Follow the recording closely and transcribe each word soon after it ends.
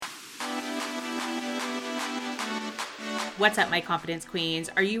What's up, my confidence queens?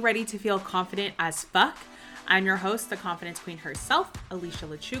 Are you ready to feel confident as fuck? I'm your host, the confidence queen herself, Alicia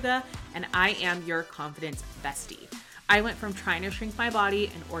Lechuga, and I am your confidence bestie. I went from trying to shrink my body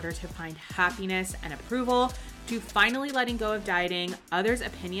in order to find happiness and approval to finally letting go of dieting, others'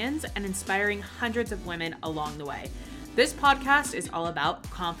 opinions, and inspiring hundreds of women along the way. This podcast is all about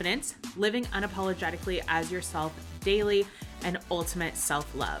confidence, living unapologetically as yourself daily, and ultimate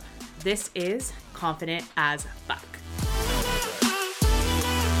self-love. This is Confident as Fuck.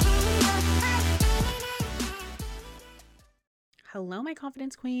 Hello, my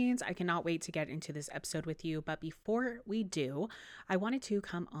confidence queens. I cannot wait to get into this episode with you. But before we do, I wanted to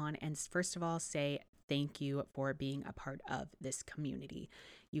come on and first of all say thank you for being a part of this community.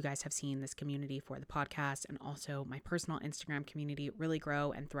 You guys have seen this community for the podcast and also my personal Instagram community really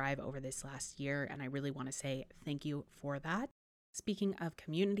grow and thrive over this last year. And I really want to say thank you for that. Speaking of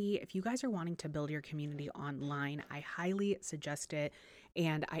community, if you guys are wanting to build your community online, I highly suggest it.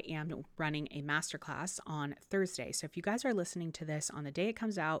 And I am running a masterclass on Thursday. So if you guys are listening to this on the day it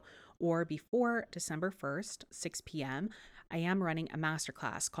comes out or before December 1st, 6 p.m., I am running a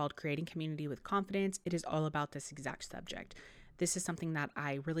masterclass called Creating Community with Confidence. It is all about this exact subject. This is something that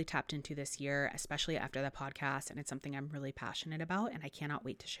I really tapped into this year, especially after the podcast, and it's something I'm really passionate about, and I cannot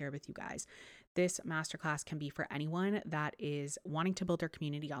wait to share with you guys. This masterclass can be for anyone that is wanting to build their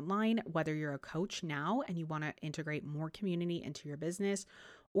community online, whether you're a coach now and you want to integrate more community into your business,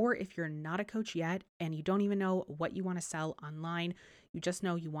 or if you're not a coach yet and you don't even know what you want to sell online, you just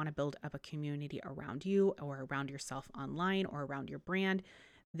know you want to build up a community around you or around yourself online or around your brand.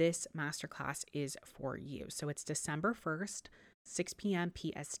 This masterclass is for you. So it's December 1st, 6 p.m.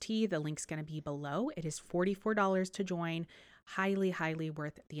 PST. The link's going to be below. It is $44 to join. Highly, highly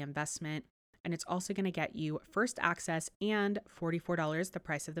worth the investment. And it's also going to get you first access and $44, the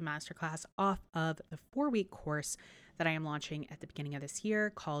price of the masterclass, off of the 4-week course that I am launching at the beginning of this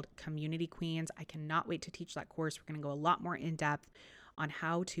year called Community Queens. I cannot wait to teach that course. We're going to go a lot more in depth on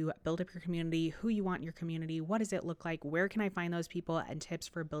how to build up your community, who you want in your community, what does it look like, where can I find those people, and tips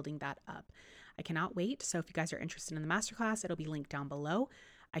for building that up. I cannot wait. So if you guys are interested in the masterclass, it'll be linked down below.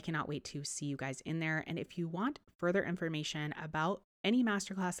 I cannot wait to see you guys in there. And if you want further information about any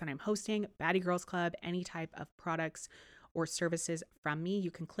masterclass that I'm hosting, Baddie Girls Club, any type of products or services from me,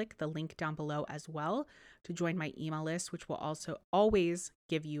 you can click the link down below as well to join my email list, which will also always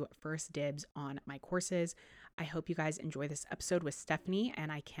give you first dibs on my courses. I hope you guys enjoy this episode with Stephanie,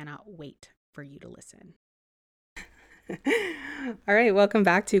 and I cannot wait for you to listen. All right, welcome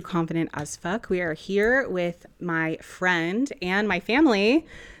back to Confident as Fuck. We are here with my friend and my family,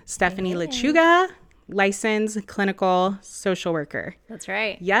 Stephanie Lechuga, licensed clinical social worker. That's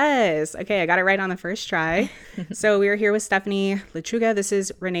right. Yes. Okay, I got it right on the first try. So we are here with Stephanie Lechuga. This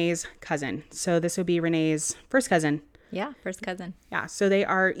is Renee's cousin. So this would be Renee's first cousin. Yeah, first cousin. Yeah. So they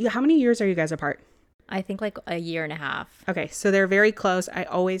are, how many years are you guys apart? I think like a year and a half. Okay, so they're very close. I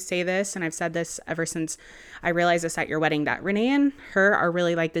always say this, and I've said this ever since I realized this at your wedding, that Renee and her are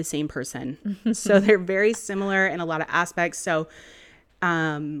really like the same person. So they're very similar in a lot of aspects. So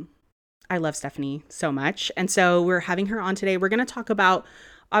I love Stephanie so much. And so we're having her on today. We're going to talk about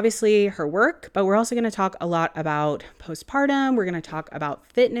obviously her work, but we're also going to talk a lot about postpartum. We're going to talk about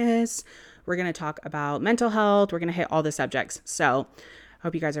fitness. We're going to talk about mental health. We're going to hit all the subjects. So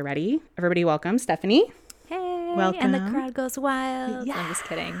hope you guys are ready. Everybody welcome Stephanie. Hey. Welcome. And the crowd goes wild. Yeah. I'm just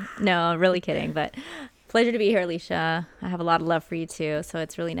kidding. No, really kidding. But pleasure to be here, Alicia. I have a lot of love for you too. So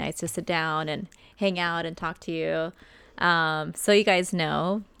it's really nice to sit down and hang out and talk to you. So you guys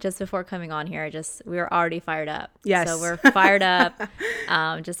know, just before coming on here, we were already fired up. Yes. So we're fired up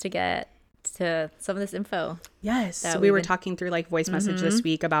just to get to some of this info. Yes. So we were talking through like voice message this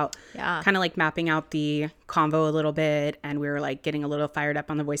week about kind of like mapping out the convo a little bit. And we were like getting a little fired up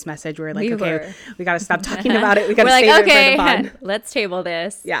on the voice message. We were like, we got to stop talking about it. We got to save it for the pod. Let's table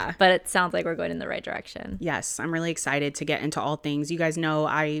this. Yeah. But it sounds like we're going in the right direction. Yes. I'm really excited to get into all things. You guys know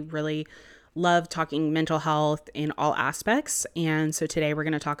I really love talking mental health in all aspects. And so today we're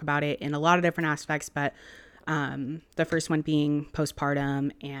going to talk about it in a lot of different aspects, but the first one being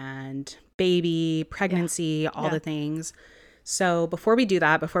postpartum and baby, pregnancy, all the things. So before we do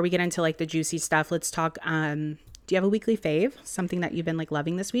that, before we get into like the juicy stuff, let's talk, do you have a weekly fave? Something that you've been like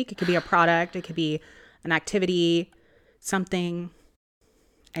loving this week? It could be a product, it could be an activity, something,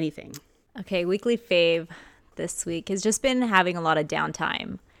 anything. Okay, weekly fave this week has just been having a lot of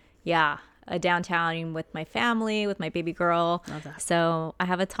downtime. Yeah, a downtime with my family, with my baby girl. Love that. So I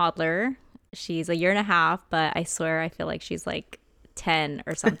have a toddler. She's a year and a half, but I swear I feel like she's like 10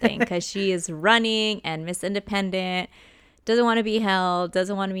 or something because she is running and Miss Independent, doesn't want to be held,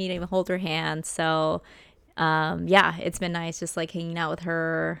 doesn't want me to even hold her hand. So yeah, it's been nice just like hanging out with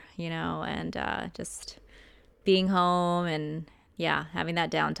her, and just being home and yeah, having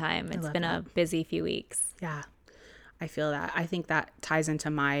that downtime. It's been a busy few weeks. Yeah, I feel that. I think that ties into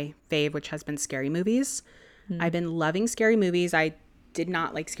my fave, which has been scary movies. I've been loving scary movies. I did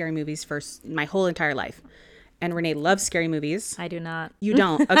not like scary movies for my whole entire life. And Renee loves scary movies. I do not. You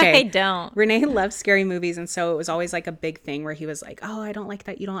don't? Okay. I don't. Renee loves scary movies. And so it was always like a big thing where he was like, oh, I don't like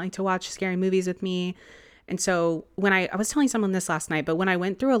that you don't like to watch scary movies with me. And so when I was telling someone this last night, but when I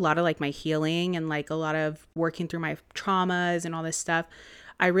went through a lot of like my healing and like a lot of working through my traumas and all this stuff,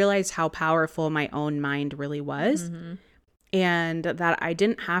 I realized how powerful my own mind really was. And that I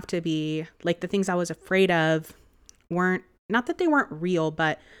didn't have to be like the things I was afraid of weren't, not that they weren't real,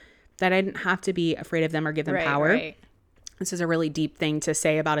 but that I didn't have to be afraid of them or give them power. Right. This is a really deep thing to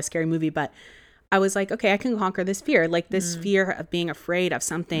say about a scary movie, but I was like, okay, I can conquer this fear. Like this fear of being afraid of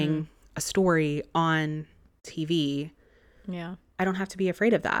something, a story on TV. Yeah. I don't have to be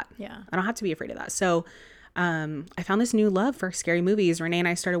afraid of that. Yeah. I don't have to be afraid of that. So I found this new love for scary movies. Renee and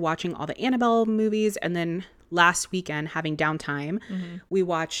I started watching all the Annabelle movies. And then last weekend, having downtime, we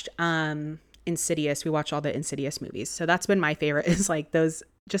watched Insidious. We watched all the Insidious movies. So that's been my favorite, is like those,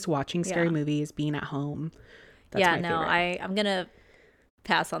 just watching scary movies, being at home. That's my favorite. I'm going to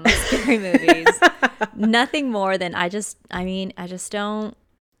pass on those scary movies. Nothing more than I just don't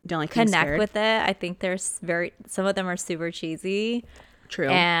like connect with it. I think some of them are super cheesy. True.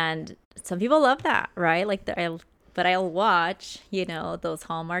 And some people love that, right? Like but I'll watch, those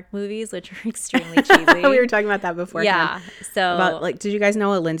Hallmark movies, which are extremely cheesy. We were talking about that before. Yeah. So about, like, did you guys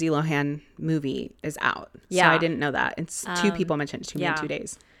know a Lindsay Lohan movie is out? Yeah. So I didn't know that. It's 2 people mentioned it to me in 2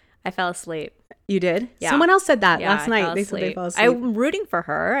 days. I fell asleep. You did? Yeah. Someone else said that last night. They said they fell asleep. I'm rooting for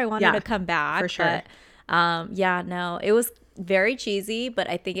her. I want her to come back. For sure. But, no, it was very cheesy, but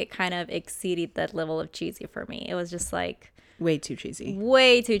I think it kind of exceeded that level of cheesy for me. It was just like way too cheesy.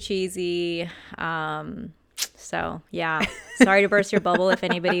 Way too cheesy. So yeah, sorry to burst your bubble if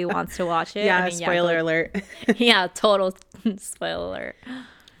anybody wants to watch it. Yeah, spoiler alert. Yeah, total spoiler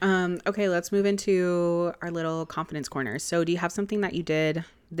alert. Okay, let's move into our little confidence corner. So do you have something that you did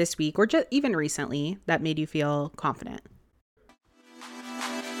this week or just even recently that made you feel confident?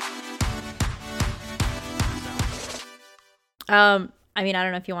 I mean, I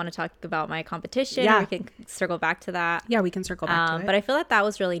don't know if you want to talk about my competition. Yeah. Or we can circle back to that. Yeah, we can circle back to it. But I feel that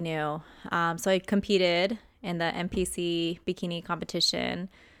was really new. So I competed in the NPC bikini competition.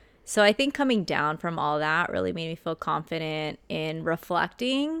 So I think coming down from all that really made me feel confident in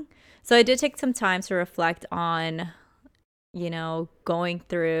reflecting. So I did take some time to reflect on, going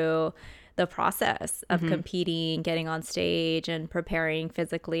through the process of competing, getting on stage and preparing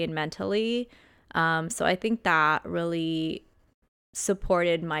physically and mentally. So I think that really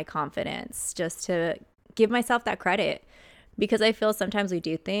supported my confidence, just to give myself that credit, because I feel sometimes we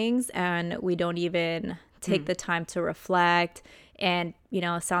do things and we don't even take the time to reflect, and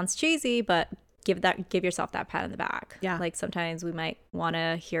it sounds cheesy, but give yourself that pat on the back. Yeah, like sometimes we might want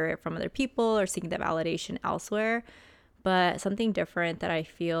to hear it from other people or seeking that validation elsewhere, but something different that I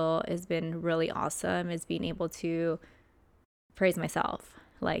feel has been really awesome is being able to praise myself.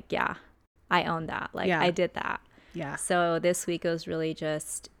 Like, yeah, I own that. Like, I did that. Yeah. So this week it was really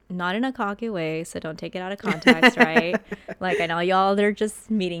just not in a cocky way, so don't take it out of context, right? Like, I know y'all, they're just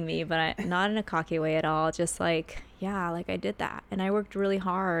meeting me, but not in a cocky way at all. Just like, yeah, like I did that. And I worked really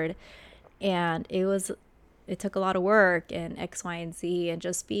hard, and it took a lot of work and X, Y, and Z, and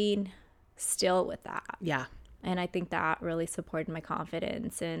just being still with that. Yeah. And I think that really supported my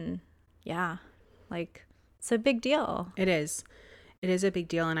confidence. And yeah, like, it's a big deal. It is. It is a big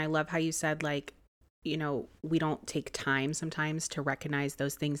deal. And I love how you said, like, we don't take time sometimes to recognize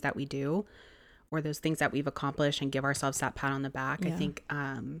those things that we do or those things that we've accomplished and give ourselves that pat on the back. Yeah. I think,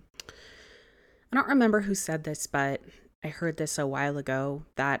 I don't remember who said this, but I heard this a while ago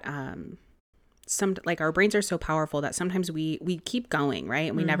that, our brains are so powerful that sometimes we keep going, right?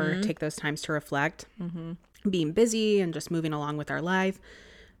 And we never take those times to reflect, being busy and just moving along with our life,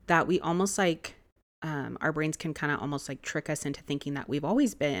 that we almost like, our brains can kind of almost like trick us into thinking that we've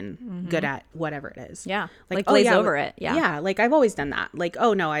always been good at whatever it is. Yeah. Like glaze over it. Yeah. Yeah. Like I've always done that. Like,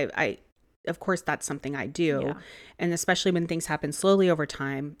 oh no, I of course that's something I do. Yeah. And especially when things happen slowly over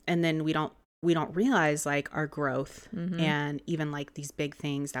time, and then we don't realize like our growth and even like these big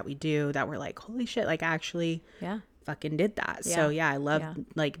things that we do that we're like, holy shit, like I actually fucking did that. Yeah. So yeah, I love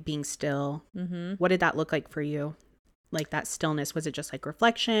like being still. What did that look like for you? Like that stillness, was it just like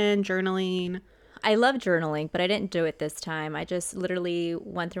reflection, journaling? I love journaling, but I didn't do it this time. I just literally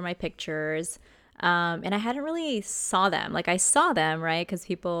went through my pictures, And I hadn't really saw them. Like I saw them, right? Because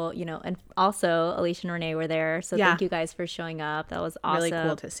people, and also Alicia and Renee were there. So Yeah. thank you guys for showing up. That was awesome. Really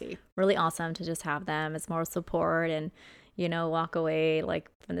cool to see. Really awesome to just have them as moral support and, walk away like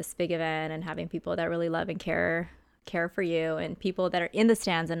from this big event and having people that really love and care for you, and people that are in the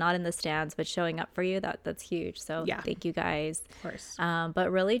stands and not in the stands but showing up for you. That's huge. So Yeah. thank you guys. Of course.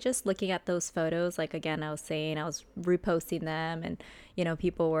 But really just looking at those photos, like again, I was saying, I was reposting them and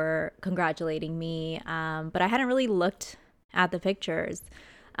people were congratulating me, but I hadn't really looked at the pictures.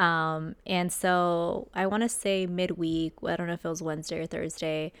 And so I want to say midweek, I don't know if it was Wednesday or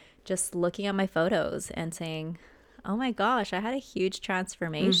Thursday, just looking at my photos and saying, oh my gosh, I had a huge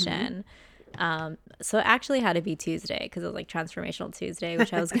transformation. So it actually had to be Tuesday because it was like Transformational Tuesday,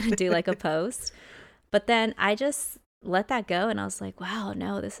 which I was going to do like a post. But then I just let that go and I was like, wow,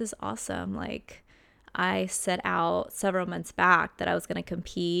 no, this is awesome. Like I set out several months back that I was going to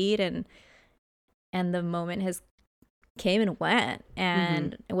compete, and the moment has came and went,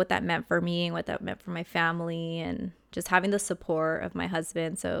 and what that meant for me and what that meant for my family, and just having the support of my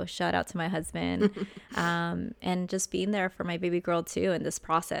husband. So shout out to my husband. And just being there for my baby girl too in this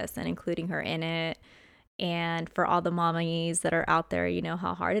process and including her in it. And for all the mommies that are out there, you know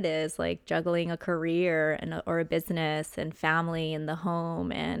how hard it is, like juggling a career or a business and family and the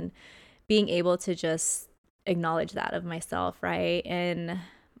home, and being able to just acknowledge that of myself, right? And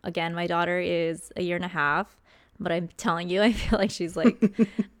again, my daughter is a year and a half, but I'm telling you, I feel like she's like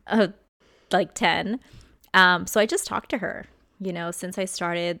 10. So I just talked to her, since I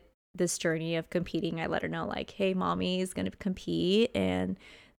started this journey of competing. I let her know like, hey, mommy is going to compete, and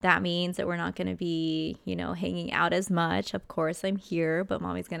that means that we're not going to be, hanging out as much. Of course, I'm here, but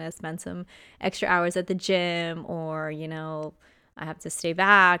mommy's going to spend some extra hours at the gym, or, I have to stay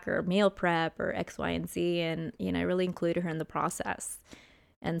back or meal prep or X, Y, and Z. And, I really included her in the process.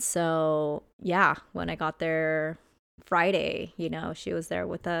 And so, yeah, when I got there Friday, she was there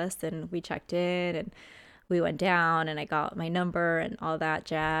with us and we checked in and we went down and I got my number and all that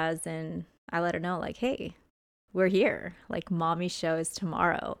jazz. And I let her know like, hey, we're here. Like mommy's show is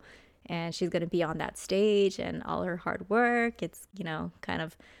tomorrow and she's going to be on that stage, and all her hard work, it's, kind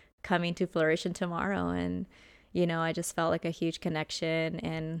of coming to fruition tomorrow. And, I just felt like a huge connection,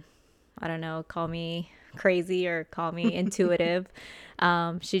 and I don't know, call me crazy or call me intuitive.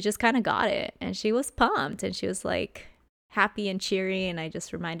 She just kind of got it and she was pumped and she was like happy and cheery. And I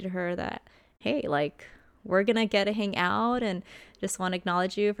just reminded her that, hey, like we're going to get to hang out, and just want to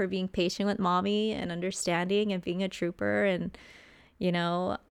acknowledge you for being patient with mommy and understanding and being a trooper, and,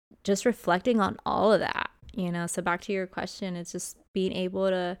 just reflecting on all of that, So back to your question, it's just being able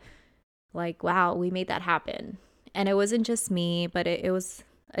to like, wow, we made that happen. And it wasn't just me, but it was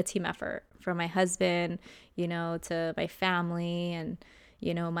a team effort from my husband, to my family and,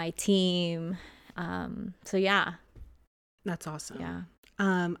 my team. So yeah. That's awesome. Yeah.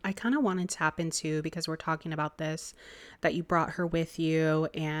 I kind of want to tap into, because we're talking about this, that you brought her with you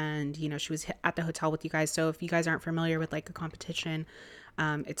and, she was at the hotel with you guys. So if you guys aren't familiar with like a competition,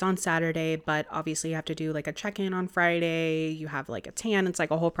 it's on Saturday, but obviously you have to do like a check-in on Friday. You have like a tan. It's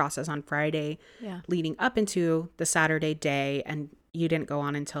like a whole process on Friday leading up into the Saturday day. And you didn't go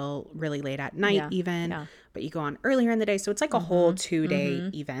on until really late at night but you go on earlier in the day. So it's like a whole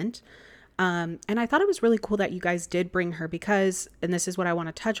 2-day event. And I thought it was really cool that you guys did bring her, because, and this is what I want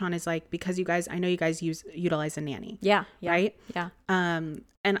to touch on, is like, because you guys, I know you guys utilize a nanny. Yeah. Right? Yeah.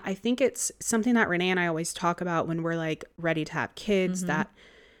 And I think it's something that Renee and I always talk about when we're like ready to have kids, that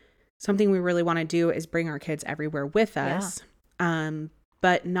something we really want to do is bring our kids everywhere with us.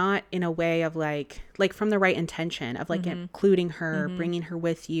 But not in a way of like from the right intention of like including her, bringing her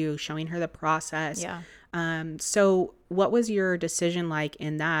with you, showing her the process. Yeah. So what was your decision like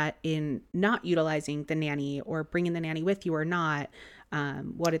in not utilizing the nanny, or bringing the nanny with you or not?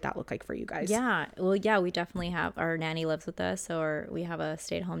 What did that look like for you guys? Yeah. Well, yeah, we definitely have, our nanny lives with us, or we have a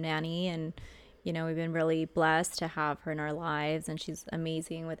stay-at-home nanny, and, we've been really blessed to have her in our lives, and she's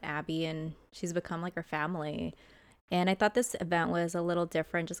amazing with Abby, and she's become like our family. And I thought this event was a little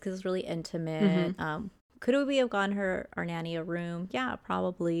different just because it's really intimate. Could we have gotten our nanny a room? Yeah,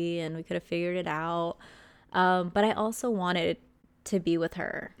 probably. And we could have figured it out. But I also wanted to be with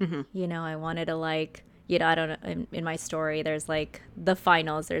her. I wanted to like, I don't know, in my story, there's like the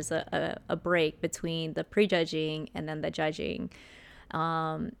finals. There's a break between the prejudging and then the judging.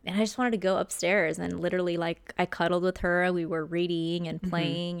 And I just wanted to go upstairs and literally like I cuddled with her. We were reading and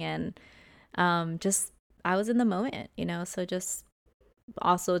playing and just I was in the moment, so just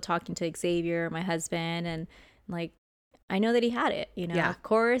also talking to Xavier, my husband, and like I know that he had it, you know. Yeah. Of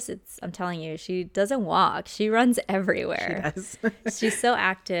course, I'm telling you, she doesn't walk. She runs everywhere. She does. She's so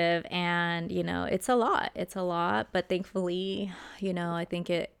active, and, you know, it's a lot. It's a lot, but thankfully, you know, I think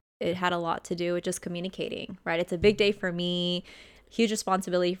it had a lot to do with just communicating, right? It's a big day for me, huge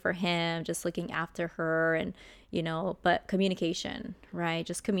responsibility for him, just looking after her, and, you know, but communication, right?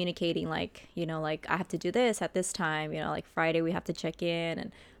 Just communicating, like, you know, like, I have to do this at this time, you know, like Friday we have to check in,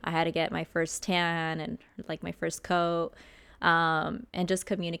 and I had to get my first tan and like my first coat, and just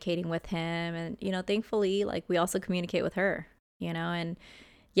communicating with him. And, you know, thankfully, like, we also communicate with her, you know. And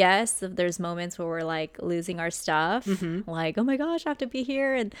yes, there's moments where we're like losing our stuff, like, oh my gosh, I have to be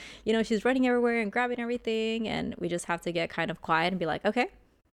here, and, you know, she's running everywhere and grabbing everything, and we just have to get kind of quiet and be like, okay,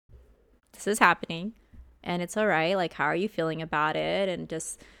 this is happening and it's all right, like, how are you feeling about it? And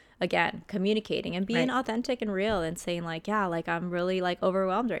just, again, communicating and being authentic and real, and saying like, yeah, like, I'm really like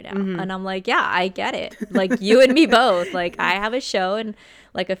overwhelmed right now. And I'm like, yeah, I get it, like, you and me both. Like, I have a show in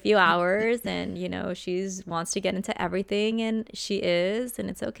like a few hours, and, you know, she's wants to get into everything, and she is, and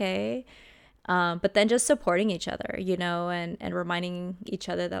it's okay. But then just supporting each other, you know, and reminding each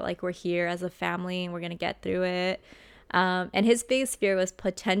other that, like, we're here as a family and we're gonna get through it. And his biggest fear was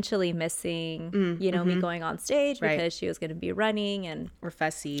potentially missing, you know, me going on stage, because she was going to be running, and Or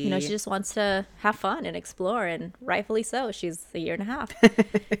fussy. you know, she just wants to have fun and explore, and rightfully so. She's a year and a half,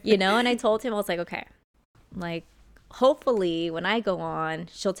 you know. And I told him, I was like, okay, like, hopefully when I go on,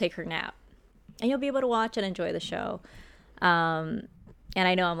 she'll take her nap and you'll be able to watch and enjoy the show. And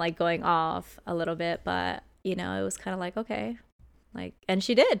I know I'm like going off a little bit, but, you know, it was kind of like, okay, like, and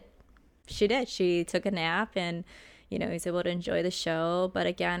she did. She took a nap, and, you know, he's able to enjoy the show. But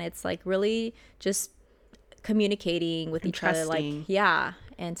again, it's like really just communicating with each other, like, yeah,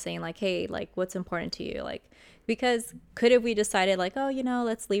 and saying like, hey, like, what's important to you? Like, because could have we decided like, oh, you know,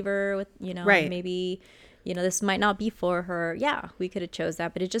 let's leave her with, you know, maybe, you know, this might not be for her. Yeah, we could have chose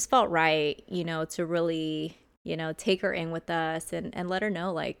that, but it just felt right, you know, to really, you know, take her in with us, and let her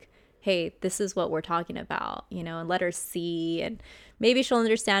know like, hey, this is what we're talking about, you know, and let her see. And maybe she'll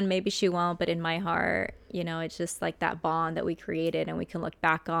understand, maybe she won't, but in my heart, you know, it's just like that bond that we created, and we can look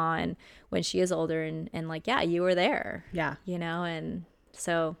back on when she is older, and like, yeah, you were there. Yeah. You know, and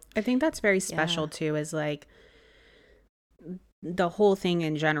so I think that's very special too, is like, the whole thing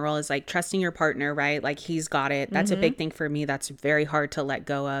in general is like trusting your partner, right? Like, he's got it. That's a big thing for me. That's very hard to let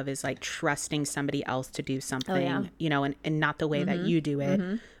go of, is like trusting somebody else to do something, you know, and not the way that you do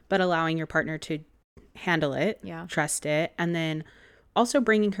it, but allowing your partner to handle it, trust it, and then also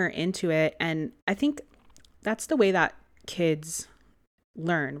bringing her into it. And I think that's the way that kids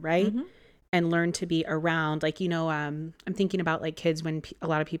learn, right? And learn to be around, like, you know, I'm thinking about like kids, when a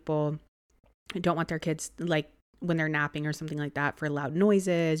lot of people don't want their kids, like, when they're napping or something like that, for loud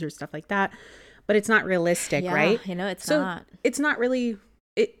noises or stuff like that, but it's not realistic, right? You know, it's not really,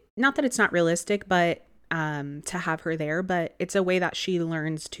 not that it's not realistic, but to have her there, but it's a way that she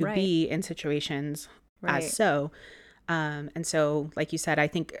learns to be in situations as so. And so, like you said, I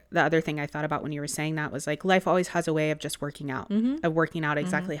think the other thing I thought about when you were saying that was like, life always has a way of just working out, of working out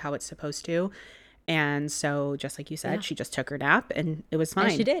exactly how it's supposed to. And so, just like you said, she just took her nap, and it was fine.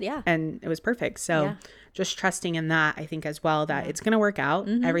 And she did, and it was perfect. So just trusting in that, I think, as well, that it's going to work out.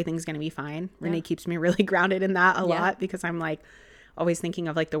 Everything's going to be fine. Renee keeps me really grounded in that a lot, because I'm like always thinking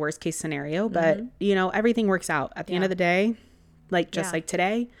of like the worst case scenario, but you know, everything works out at the end of the day. Like, just like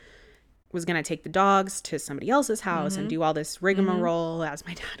today, was going to take the dogs to somebody else's house and do all this rigmarole, as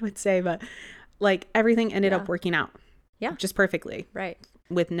my dad would say, but like, everything ended up working out just perfectly,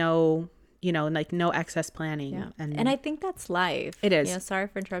 with no, you know, like, no excess planning. And I think that's life. It is. You know, sorry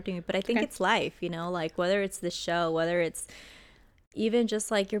for interrupting you, but I think it's life, you know, like, whether it's the show, whether it's even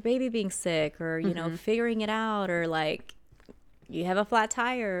just like your baby being sick, or, you know, figuring it out, or like you have a flat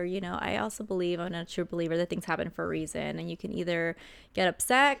tire, you know, I also believe, I'm a true believer that things happen for a reason, and you can either get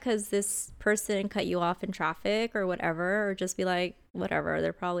upset because this person cut you off in traffic or whatever, or just be like, whatever,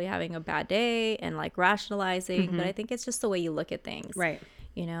 they're probably having a bad day, and like rationalizing. But I think it's just the way you look at things.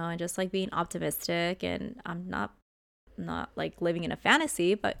 You know, and just like being optimistic. And I'm not like living in a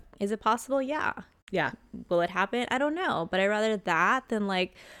fantasy, but is it possible? Yeah. Will it happen? I don't know, but I'd rather that than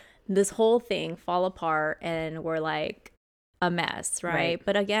like this whole thing fall apart and we're like a mess, right?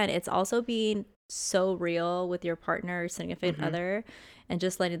 But again, it's also being so real with your partner or significant other, and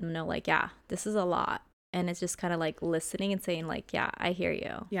just letting them know like, yeah, this is a lot. And it's just kind of like listening and saying like, yeah, I hear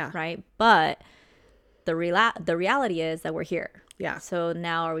you. Right. But the reality is that we're here. So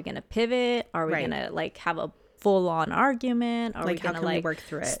now, are we going to pivot? Are we going to like have a full on argument? Are like, we going to like work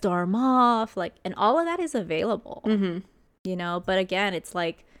through it? Storm off? Like, and all of that is available, you know? But again, it's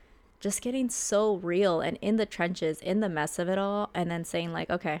like, just getting so real and in the trenches, in the mess of it all, and then saying like,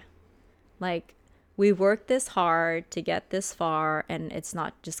 okay, like we worked this hard to get this far, and it's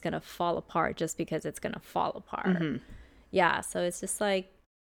not just gonna fall apart just because it's gonna fall apart. Yeah, so it's just like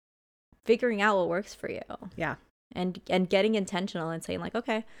figuring out what works for you. Yeah. And getting intentional and saying like,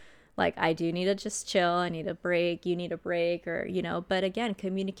 okay, like I do need to just chill, I need a break, you need a break, or but again,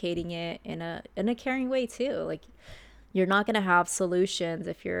 communicating it in a caring way too. Like you're not going to have solutions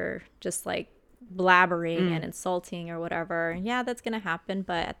if you're just like blabbering and insulting or whatever. Yeah, that's going to happen,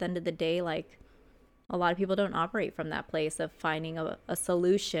 but at the end of the day, like a lot of people don't operate from that place of finding a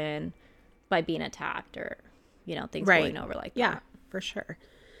solution by being attacked or things going over like that. Yeah, for sure.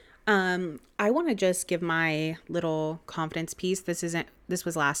 I want to just give my little confidence piece. This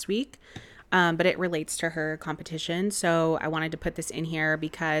was last week, but it relates to her competition. So I wanted to put this in here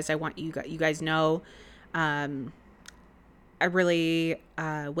because I want you guys know, I really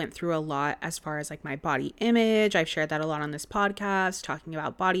went through a lot as far as like my body image. I've shared that a lot on this podcast, talking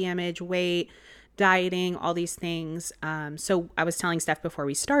about body image, weight, dieting, all these things. So I was telling Steph before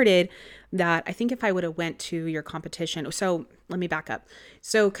we started that I think if I would have went to your competition, so let me back up.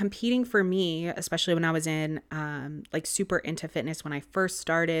 So competing for me, especially when I was in like super into fitness, when I first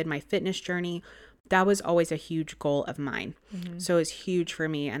started my fitness journey, that was always a huge goal of mine. So it was huge for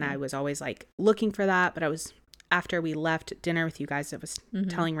me. And I was always like looking for that. But after we left dinner with you guys, I was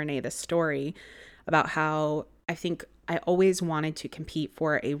telling Renee this story about how I think I always wanted to compete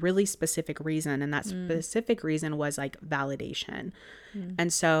for a really specific reason. And that specific reason was like validation.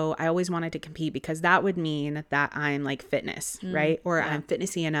 And so I always wanted to compete because that would mean that I'm like fitness, right? Or I'm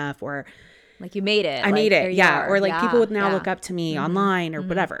fitnessy enough, or like you made it. I made it. Yeah. Or like people would now yeah. look up to me online or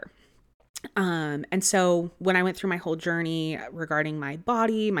whatever. And so when I went through my whole journey regarding my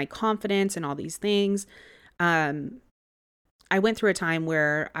body, my confidence and all these things, I went through a time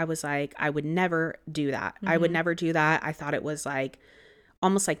where I was like, I would never do that. I would never do that. I thought it was like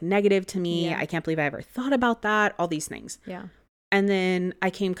almost like negative to me. Yeah. I can't believe I ever thought about that, all these things. Yeah. And then I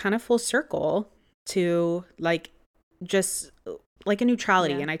came kind of full circle to like just like a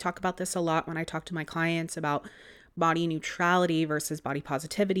neutrality. Yeah. And I talk about this a lot when I talk to my clients about body neutrality versus body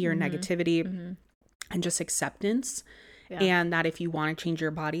positivity or negativity and just acceptance. Yeah. And that if you want to change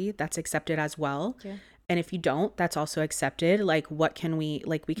your body, that's accepted as well. Yeah. And if you don't, that's also accepted. Like, what can we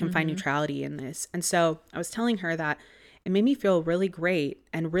can find neutrality in this. And so I was telling her that it made me feel really great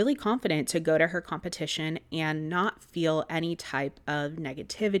and really confident to go to her competition and not feel any type of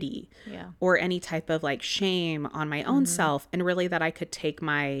negativity or any type of like shame on my own self. And really that I could take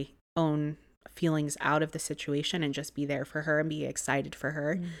my own feelings out of the situation and just be there for her and be excited for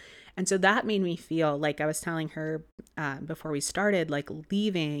her. And so that made me feel like I was telling her before we started, like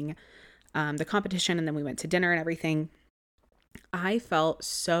leaving the competition, and then we went to dinner and everything. I felt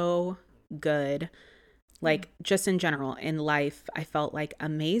so good. Like just in general in life, I felt like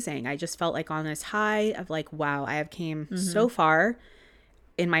amazing. I just felt like on this high of like, wow, I have came so far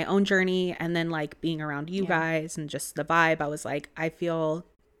in my own journey. And then like being around you guys and just the vibe, I was like, I feel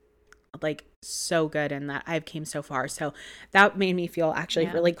like so good and that I've came so far. So that made me feel actually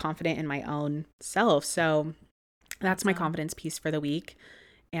really confident in my own self. So that's my confidence piece for the week.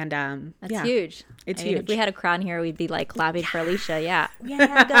 And that's huge. It's huge. If we had a crown here, we'd be like clapping for Alicia. Yeah,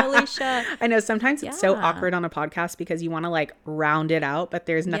 go Alicia. I know sometimes it's so awkward on a podcast because you want to like round it out, but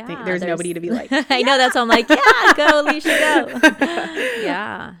there's nothing. There's nobody to be like. I know, that's why I'm like, yeah, go Alicia, go.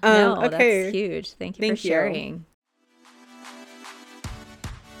 Yeah. No, okay. That's huge. Thank you for sharing.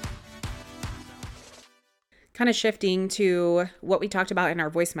 Kind of shifting to what we talked about in our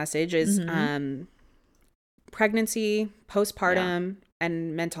voice message is pregnancy, postpartum,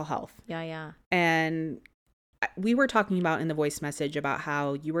 and mental health. Yeah. And we were talking about in the voice message about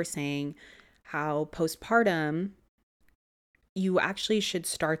how you were saying how postpartum, you actually should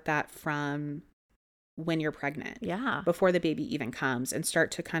start that from when you're pregnant. Yeah. Before the baby even comes, and start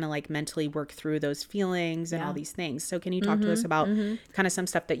to kind of like mentally work through those feelings and all these things. So can you talk to us about kind of some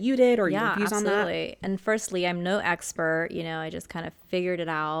stuff that you did or your views on that? Absolutely. And firstly, I'm no expert, I just kind of figured it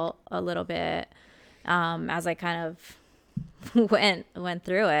out a little bit as I kind of went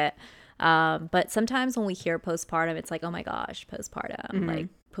through it. But sometimes when we hear postpartum, it's like, oh my gosh, postpartum, like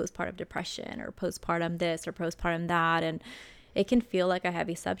postpartum depression or postpartum this or postpartum that. And it can feel like a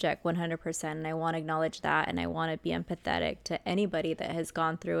heavy subject 100%. And I want to acknowledge that. And I want to be empathetic to anybody that has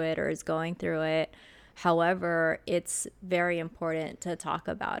gone through it or is going through it. However, it's very important to talk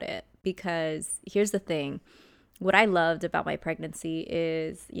about it because here's the thing. What I loved about my pregnancy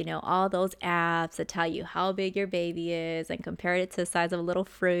is, all those apps that tell you how big your baby is and compare it to the size of a little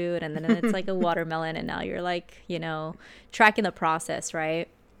fruit. And then it's like a watermelon. And now you're like, tracking the process, right?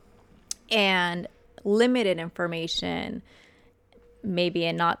 and limited information, maybe,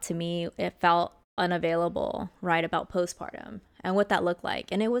 and not to me, it felt unavailable, right, about postpartum and what that looked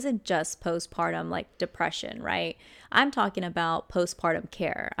like. And it wasn't just postpartum like depression, right? I'm talking about postpartum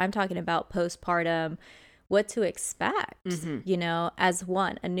care. I'm talking about postpartum, what to expect, you know, as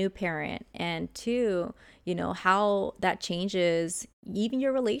one, a new parent, and two, you know, how that changes even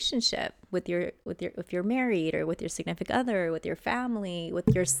your relationship with your if you're married, or with your significant other, with your family,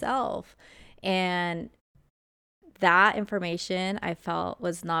 with yourself. And that information I felt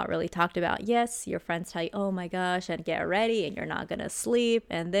was not really talked about. Yes, your friends tell you, oh my gosh, and get ready, and you're not going to sleep,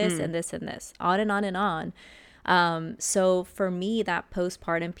 and this and this and this, on and on and on. So for me, that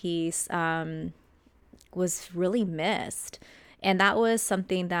postpartum piece was really missed. And that was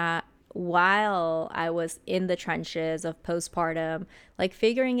something that, while I was in the trenches of postpartum, like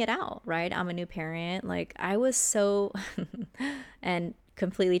figuring it out, right? I'm a new parent. Like I was so, and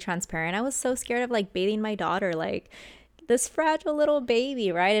completely transparent, I was so scared of like bathing my daughter, like this fragile little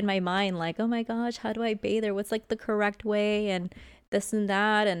baby, right? In my mind, like, oh my gosh, how do I bathe her? What's like the correct way? And this and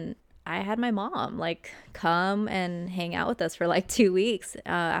that. And I had my mom like come and hang out with us for like 2 weeks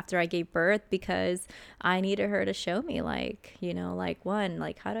after I gave birth, because I needed her to show me, like, you know, like, one,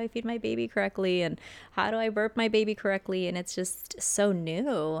 like, how do I feed my baby correctly, and how do I burp my baby correctly? And it's just so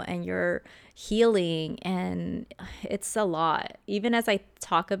new, and you're healing, and it's a lot. Even as I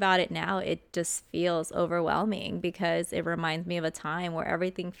talk about it now, it just feels overwhelming, because it reminds me of a time where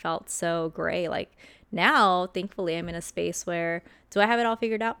everything felt so gray. Like now, thankfully, I'm in a space where, do I have it all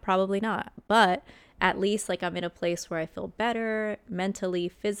figured out? Probably not. But at least like I'm in a place where I feel better mentally,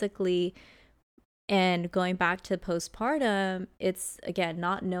 physically. And going back to postpartum, it's again,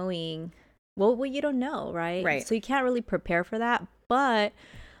 not knowing, well, you don't know, right? Right. So you can't really prepare for that. But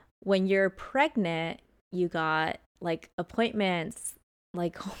when you're pregnant, you got like appointments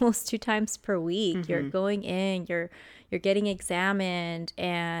like almost 2 times per week. You're going in, you're getting examined,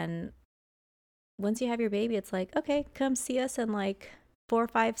 and once you have your baby, it's like, okay, come see us in like 4,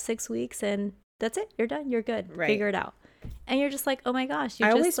 5, 6 weeks, and that's it. You're done. You're good. Right. Figure it out. And you're just like, oh my gosh.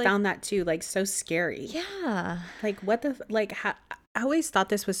 I always found that too, like, so scary. Yeah. Like, what the, like, I always thought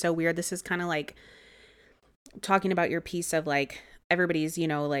this was so weird. This is kind of like talking about your piece of like, everybody's, you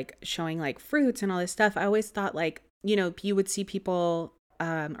know, like showing like fruits and all this stuff. I always thought like, you know, you would see people,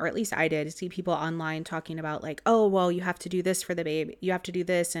 or at least I did see people online talking about like, oh, well, you have to do this for the baby. You have to do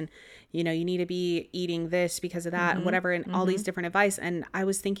this. And, you know, you need to be eating this because of that and whatever, and all these different advice. And I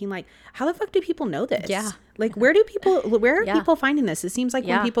was thinking like, how the fuck do people know this? Yeah. Like, where are people finding this? It seems like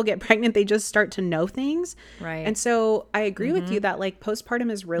when people get pregnant, they just start to know things. Right. And so I agree with you that like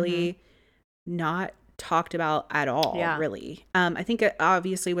postpartum is really not talked about at all, really. I think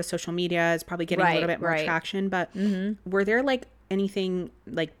obviously with social media is probably getting a little bit more traction, but were there like anything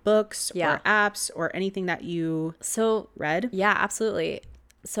like books or apps or anything that you read? Yeah, absolutely.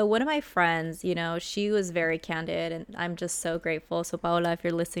 So one of my friends, you know, she was very candid, and I'm just so grateful. So Paola, if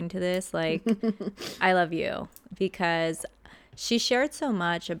you're listening to this, like, I love you, because she shared so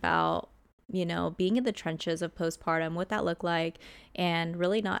much about, you know, being in the trenches of postpartum, what that looked like, and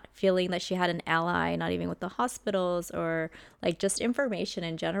really not feeling that she had an ally, not even with the hospitals, or like just information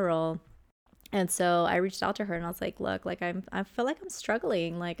in general. And so I reached out to her and I was like, look, like I feel like I'm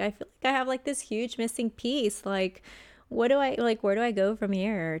struggling. Like, I feel like I have like this huge missing piece. Like, where do I go from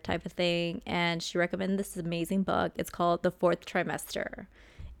here, type of thing. And she recommended this amazing book. It's called The Fourth Trimester.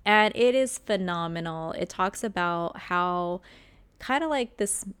 And it is phenomenal. It talks about how kind of like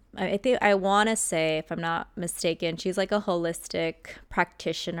this, I want to say, if I'm not mistaken, she's like a holistic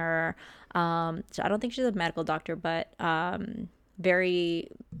practitioner. So I don't think she's a medical doctor, but very,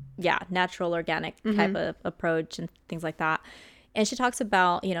 natural, organic type of approach and things like that. And she talks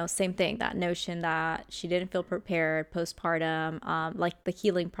about, you know, same thing, that notion that she didn't feel prepared postpartum, like the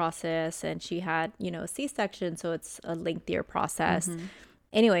healing process, and she had, you know, a C-section, so it's a lengthier process.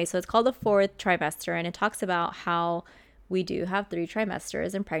 Anyway, so it's called The Fourth Trimester, and it talks about how we do have 3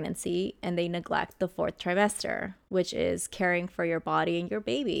 trimesters in pregnancy, and they neglect the 4th trimester, which is caring for your body and your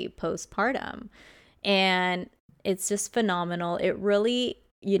baby postpartum. And it's just phenomenal. It really,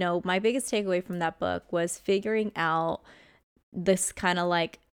 you know, my biggest takeaway from that book was figuring out this kind of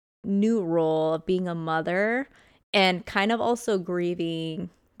like new role of being a mother, and kind of also grieving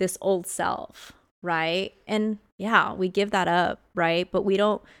this old self, right? And yeah, we give that up, right? But we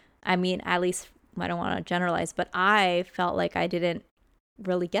don't, I mean, at least I don't want to generalize, but I felt like I didn't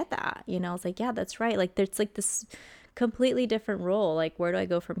really get that. You know, I was like, yeah, that's right. Like, there's like this completely different role. Like, where do I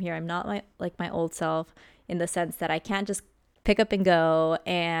go from here? I'm not my old self, in the sense that I can't just pick up and go.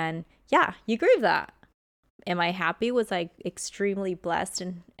 And yeah, you grieve that. Am I happy? Was I extremely blessed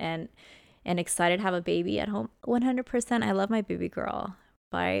and and excited to have a baby at home. 100%. I love my baby girl.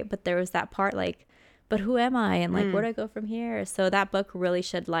 But there was that part like, but who am I? And like, where do I go from here? So that book really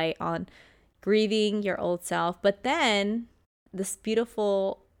shed light on grieving your old self, but then this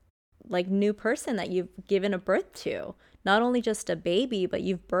beautiful like new person that you've given a birth to, not only just a baby, but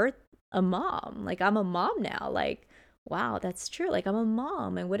you've birthed a mom. Like, I'm a mom now. Like, wow, that's true. Like, I'm a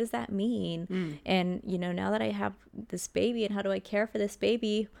mom. And what does that mean? And, you know, now that I have this baby, and how do I care for this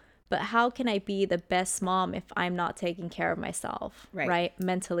baby? But how can I be the best mom if I'm not taking care of myself, right?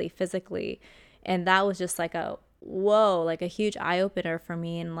 Mentally, physically. And that was just like a, whoa, like a huge eye opener for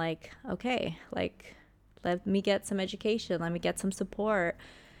me. And like, okay, like, let me get some education. Let me get some support.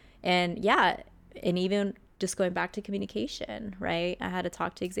 And yeah, and even just going back to communication, right? I had to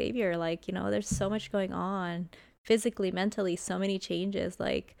talk to Xavier, like, you know, there's so much going on physically, mentally, so many changes.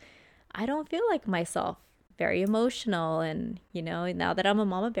 Like, I don't feel like myself, very emotional. And, you know, now that I'm a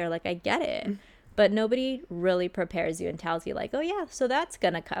mama bear, like, I get it. But nobody really prepares you and tells you, like, oh, yeah, so that's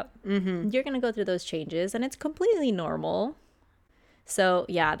going to come. You're going to go through those changes, and it's completely normal. So,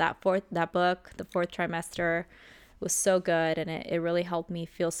 yeah, that book, the fourth trimester, was so good, and it really helped me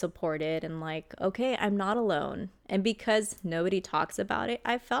feel supported and like, okay, I'm not alone. And because nobody talks about it,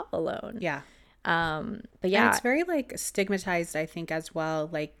 I felt alone. Yeah. But yeah, and it's very like stigmatized, I think, as well,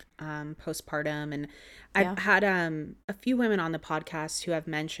 like postpartum. And I've had a few women on the podcast who have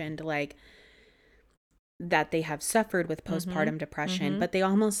mentioned like that they have suffered with postpartum depression, but they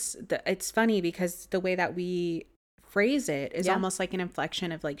almost, it's funny because the way that we phrase it is almost like an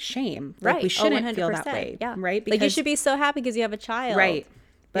inflection of like shame. Like we shouldn't feel that way. Right. Because, like, you should be so happy because you have a child. Right.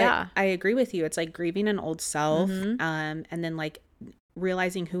 But I agree with you. It's like grieving an old self. And then like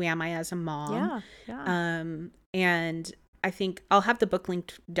realizing who am I as a mom. And I think I'll have the book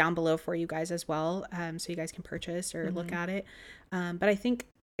linked down below for you guys as well. So you guys can purchase or look at it. But I think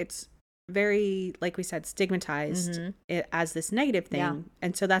it's very, like we said, stigmatized it as this negative thing.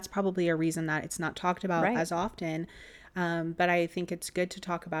 And so that's probably a reason that it's not talked about as often. But I think it's good to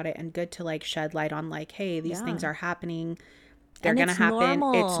talk about it and good to like shed light on like, hey, these things are happening. They're going to happen.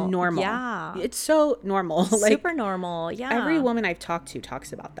 Normal. It's normal. Yeah. It's so normal. Like, super normal. Yeah. Every woman I've talked to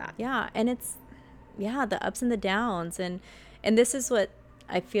talks about that. Yeah. And it's, the ups and the downs. And this is what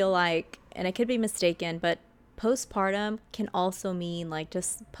I feel like, and I could be mistaken, but postpartum can also mean like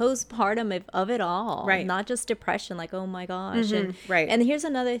just postpartum of it all, right? Not just depression, like, oh my gosh. And here's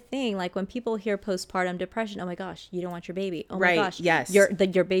another thing, like when people hear postpartum depression, oh my gosh, you don't want your baby, oh my gosh, yes,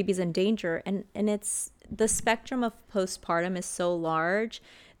 your baby's in danger. And it's, the spectrum of postpartum is so large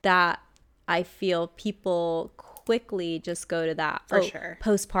that I feel people quickly just go to that, for sure,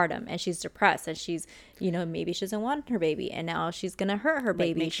 postpartum, and she's depressed, and she's, you know, maybe she doesn't want her baby, and now she's gonna hurt her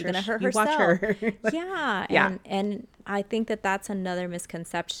baby, she's gonna hurt herself. Watch her. And I think that that's another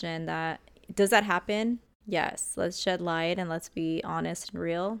misconception. That does that happen? Yes, let's shed light and let's be honest and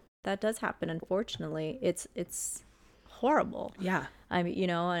real. That does happen, unfortunately. It's horrible. I mean, you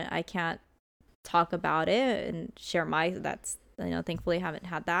know, I can't talk about it and share that's, you know, thankfully I haven't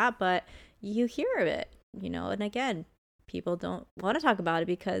had that, but you hear of it, you know, and again, people don't want to talk about it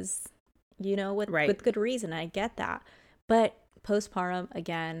because, you know, with good reason. I get that. But postpartum,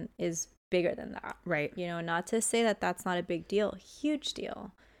 again, is bigger than that. Right. You know, not to say that that's not a big deal, huge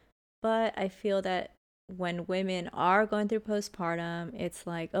deal. But I feel that when women are going through postpartum, it's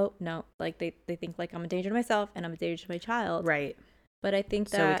like, oh, no, like they think like I'm a danger to myself and I'm a danger to my child. Right. But I think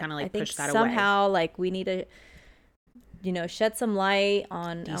that, so we kind of like push that somehow away. Like we need to, you know, shed some light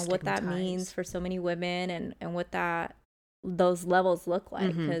on what that means for so many women and what those levels look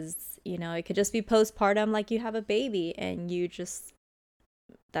like. Because, you know, it could just be postpartum, like you have a baby and you just,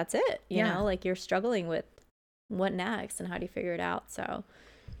 that's it. You know, like you're struggling with what next and how do you figure it out. So,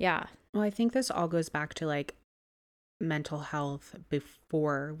 yeah. Well, I think this all goes back to like mental health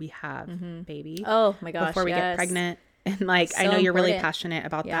before we have baby. Oh my gosh. Before we get pregnant. And like, so I know you're really passionate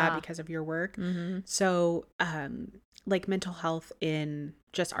about that because of your work. So, like mental health in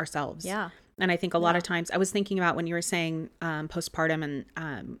just ourselves. Yeah. And I think a lot of times I was thinking about when you were saying postpartum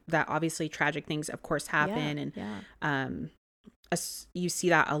and that obviously tragic things of course happen. And you see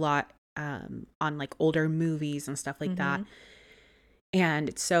that a lot on like older movies and stuff like that. And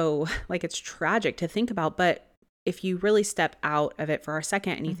it's so like, it's tragic to think about, but if you really step out of it for a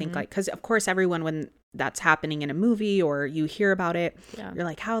second and you think like, cause of course everyone, when that's happening in a movie or you hear about it, you're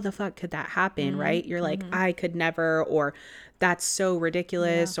like, how the fuck could that happen? Right. You're like, I could never, or that's so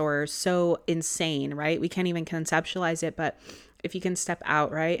ridiculous or so insane. Right. We can't even conceptualize it. But if you can step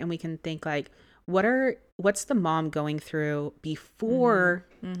out, right. And we can think like, what's the mom going through before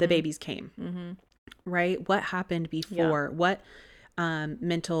the babies came? Right. What happened before? What,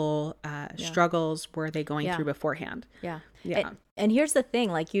 mental struggles were they going through beforehand? Yeah. Yeah. And here's the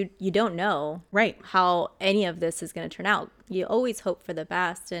thing, like you don't know Right. how any of this is going to turn out. You always hope for the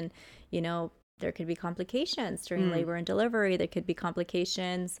best. And, there could be complications during labor and delivery. There could be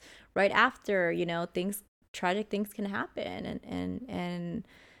complications right after, tragic things can happen. And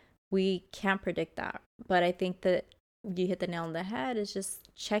we can't predict that. But I think that you hit the nail on the head is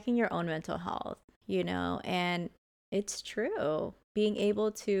just checking your own mental health, and it's true. Being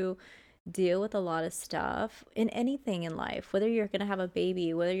able to deal with a lot of stuff in anything in life, whether you're going to have a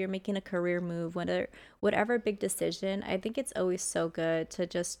baby, whether you're making a career move, whatever big decision, I think it's always so good to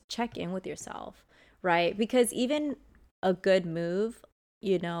just check in with yourself, right? Because even a good move,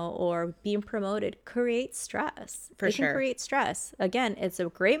 or being promoted creates stress. It can create stress. Again, it's a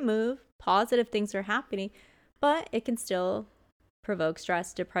great move. Positive things are happening, but it can still provoke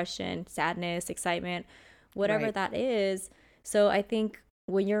stress, depression, sadness, excitement, whatever that is. So I think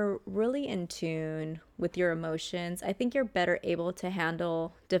when you're really in tune with your emotions, I think you're better able to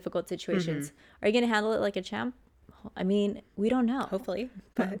handle difficult situations. Are you going to handle it like a champ? I mean, we don't know. Hopefully,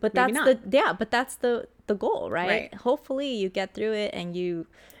 but maybe that's but that's the goal, right? Right. Hopefully you get through it and you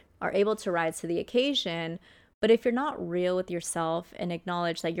are able to rise to the occasion. But if you're not real with yourself and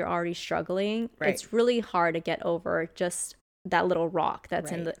acknowledge that you're already struggling, it's really hard to get over just that little rock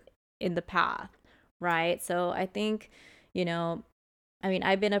that's in the path, right? So I think,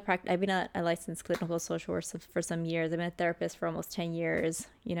 I've been a licensed clinical social worker for some years. I've been a therapist for almost 10 years,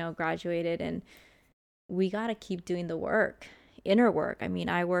 graduated, and we got to keep doing the work, inner work.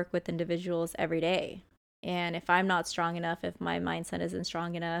 I work with individuals every day. And if I'm not strong enough, if my mindset isn't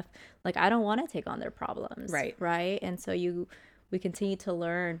strong enough, like I don't want to take on their problems. Right. And so we continue to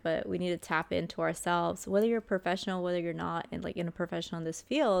learn, but we need to tap into ourselves, whether you're a professional, whether you're not, and like in a professional in this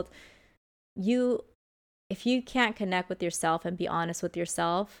field, if you can't connect with yourself and be honest with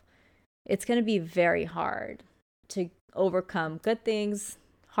yourself, it's going to be very hard to overcome good things,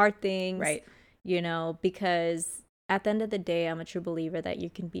 hard things, right? Because at the end of the day, I'm a true believer that you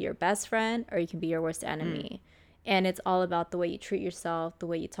can be your best friend or you can be your worst enemy. And it's all about the way you treat yourself, the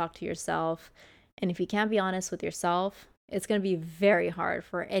way you talk to yourself. And if you can't be honest with yourself, it's going to be very hard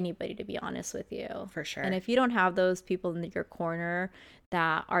for anybody to be honest with you. For sure. And if you don't have those people in your corner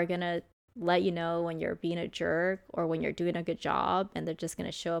that are going to let you know when you're being a jerk or when you're doing a good job, and they're just going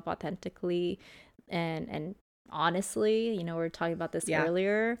to show up authentically and honestly, we were talking about this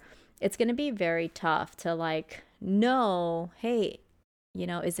earlier, it's going to be very tough to like know, hey,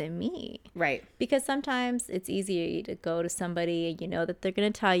 is it me? Right. Because sometimes it's easy to go to somebody and that they're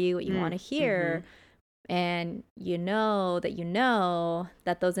going to tell you what you want to hear. And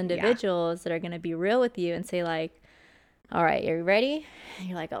that those individuals that are going to be real with you and say like, all right, are you ready? And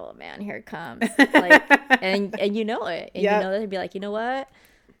you're like, oh man, here it comes. Like, and you know it. And you know that they'd be like, you know what?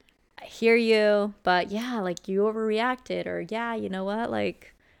 I hear you, but like you overreacted, or you know what?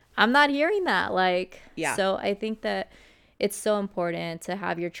 Like, I'm not hearing that. Like, so I think that it's so important to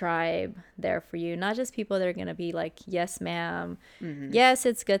have your tribe there for you, not just people that are going to be like, yes, ma'am. Yes,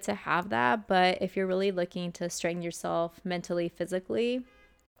 it's good to have that. But if you're really looking to strengthen yourself mentally, physically,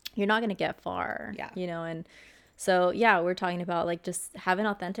 you're not going to get far, and so, we're talking about like just having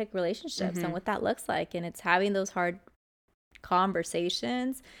authentic relationships and what that looks like. And it's having those hard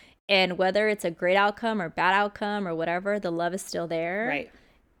conversations, and whether it's a great outcome or bad outcome or whatever, the love is still there. Right.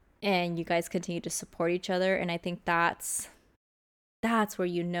 And you guys continue to support each other. And I think that's where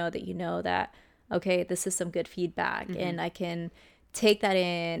that, okay, this is some good feedback and I can take that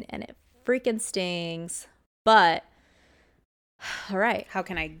in, and it freaking stings. But all right, how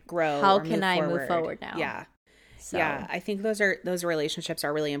can I grow? How can I move forward now? Yeah. So. Yeah, I think those relationships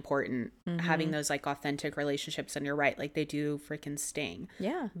are really important. Having those like authentic relationships, and you're right, like they do freaking sting.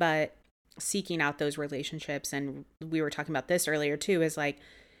 Yeah. But seeking out those relationships, and we were talking about this earlier too, is like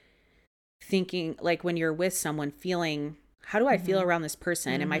thinking like when you're with someone, feeling, how do I feel around this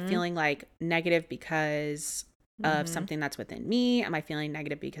person? Am I feeling like negative because of something that's within me? Am I feeling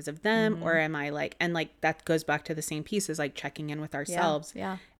negative because of them? Or am I like, and like that goes back to the same piece as like checking in with ourselves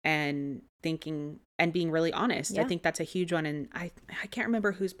and thinking and being really honest. I think that's a huge one. And I can't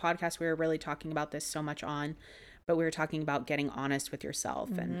remember whose podcast we were really talking about this so much on, but we were talking about getting honest with yourself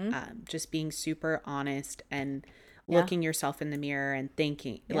and just being super honest and looking yourself in the mirror and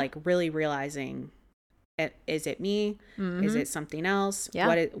thinking, like really realizing, is it me? Is it something else?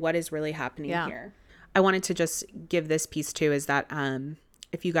 What is really happening here? I wanted to just give this piece too, is that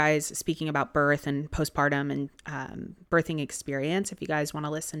if you guys, speaking about birth and postpartum and birthing experience, if you guys want to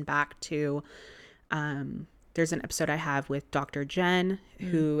listen back to, there's an episode I have with Dr. Jen,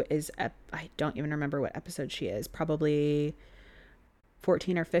 who is, I don't even remember what episode she is, probably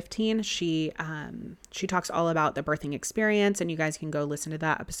 14 or 15, she talks all about the birthing experience, and you guys can go listen to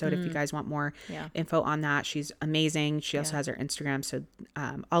that episode if you guys want more info on that. She's amazing. She also has her Instagram, so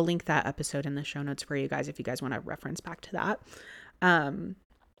I'll link that episode in the show notes for you guys if you guys want to reference back to that.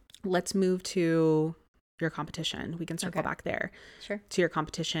 Let's move to your competition. We can circle back there. Sure. To your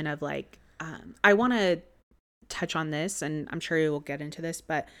competition of like, I want to touch on this, and I'm sure you will get into this,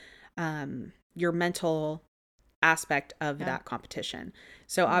 but your mental aspect of that competition.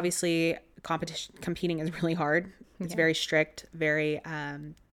 So obviously competing is really hard. It's very strict, very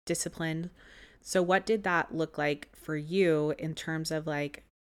disciplined. So what did that look like for you in terms of like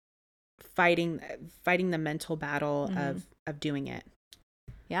fighting the mental battle of doing it?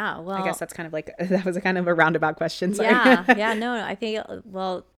 Yeah, well, I guess that's kind of like, that was a kind of a roundabout question. Sorry. No, I think,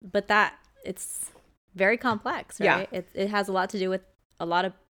 well, but that it's very complex, right? It has a lot to do with a lot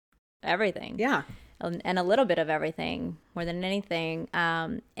of everything. Yeah. And a little bit of everything more than anything.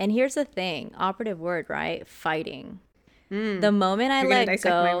 And here's the thing, operative word, right? Fighting. The moment I let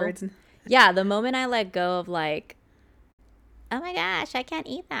go, my words. The moment I let go of like, oh my gosh, I can't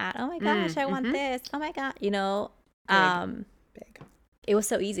eat that. Oh my gosh, I want this. Oh my God, big. It was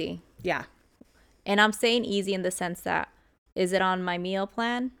so easy. Yeah. And I'm saying easy in the sense that, is it on my meal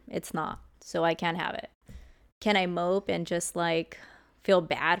plan? It's not. So I can't have it. Can I mope and just like feel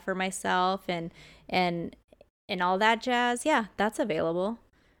bad for myself and all that jazz? Yeah, that's available.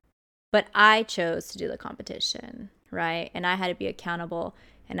 But I chose to do the competition, right? And I had to be accountable,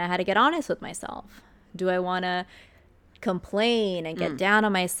 and I had to get honest with myself. Do I want to complain and get down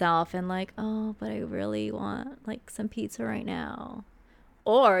on myself and like, oh, but I really want like some pizza right now?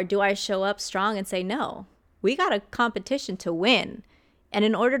 Or do I show up strong and say, no, we got a competition to win. And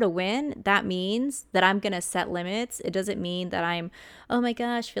in order to win, that means that I'm going to set limits. It doesn't mean that I'm, oh my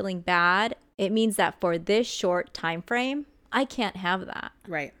gosh, feeling bad. It means that for this short time frame, I can't have that.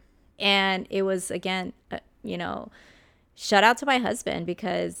 Right. And it was, again, shout out to my husband,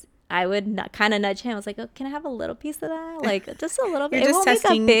 because I would kind of nudge him. I was like, oh, can I have a little piece of that? Like, just a little bit. You're just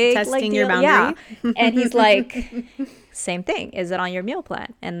testing your boundary. Yeah. And he's like, same thing. Is it on your meal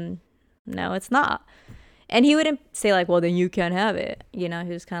plan? And no, it's not. And he wouldn't say like, well, then you can't have it. He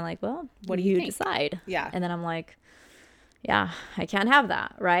was kind of like, well, what do you decide? Yeah. And then I'm like, yeah, I can't have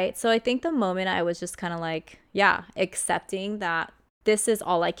that. Right. So I think the moment I was just kind of like, accepting that this is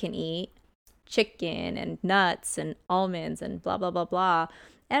all I can eat, chicken and nuts and almonds and blah, blah, blah, blah,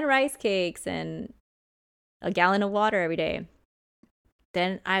 and rice cakes and a gallon of water every day.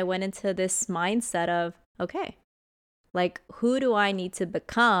 Then I went into this mindset of, okay, like, who do I need to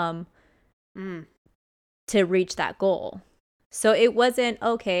become to reach that goal? So it wasn't,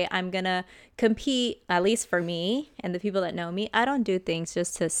 okay, I'm going to compete, at least for me and the people that know me. I don't do things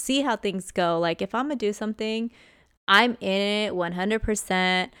just to see how things go. Like, if I'm going to do something, I'm in it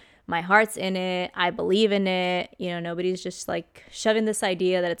 100%. My heart's in it. I believe in it. Nobody's just like shoving this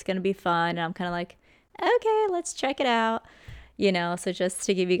idea that it's going to be fun. And I'm kind of like, okay, let's check it out. So just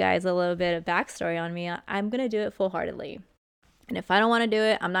to give you guys a little bit of backstory on me, I'm going to do it full-heartedly. And if I don't want to do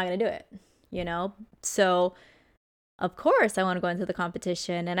it, I'm not going to do it, So, of course, I want to go into the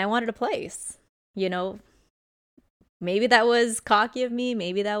competition, and I wanted a place. Maybe that was cocky of me.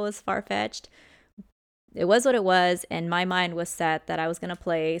 Maybe that was far-fetched. It was what it was, and my mind was set that I was going to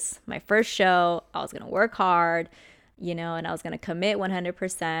place my first show. I was going to work hard, and I was going to commit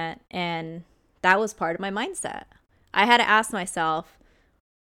 100%, and that was part of my mindset. I had to ask myself,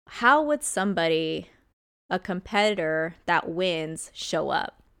 how would somebody, a competitor that wins, show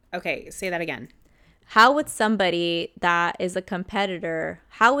up? Okay, say that again. How would somebody that is a competitor,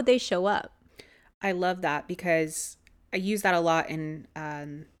 how would they show up? I love that, because I use that a lot in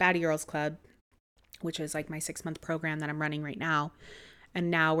Baddie Girls Club, which is like my 6-month program that I'm running right now. And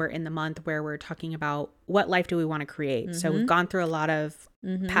now we're in the month where we're talking about what life do we want to create. So we've gone through a lot of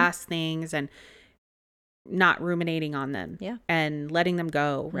past things and not ruminating on them and letting them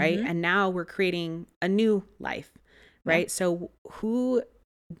go, right? And now we're creating a new life, right? So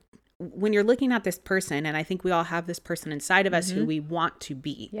when you're looking at this person, and I think we all have this person inside of us who we want to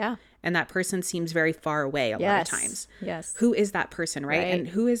be. Yeah. And that person seems very far away a lot of times. Yes. Who is that person, right? And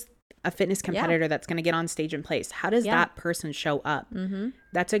who is a fitness competitor that's going to get on stage and place? How does that person show up?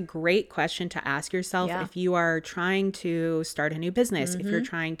 That's a great question to ask yourself if you are trying to start a new business, if you're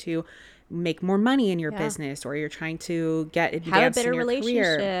trying to make more money in your business, or you're trying to get advanced in your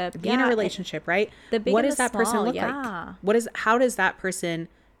career, be in a relationship, right? What does that person look like? How does that person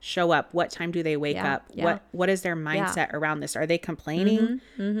show up? What time do they wake up? What is their mindset around this? Are they complaining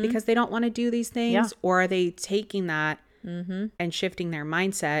because they don't want to do these things, or are they taking that and shifting their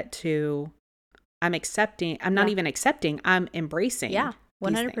mindset to, I'm accepting. I'm not even accepting. I'm embracing. Yeah,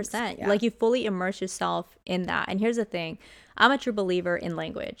 100%. Like you fully immerse yourself in that. And here's the thing. I'm a true believer in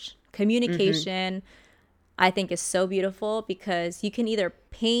language. Communication, I think, is so beautiful because you can either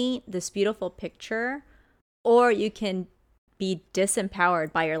paint this beautiful picture or you can be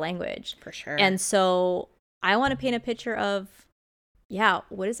disempowered by your language. For sure. And so I want to paint a picture of,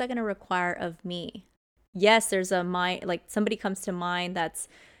 what is that going to require of me? Yes, there's a mind, like somebody comes to mind that's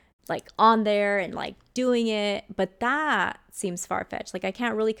like on there and like doing it, but that seems far-fetched. Like I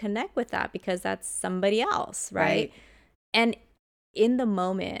can't really connect with that because that's somebody else, right? And in the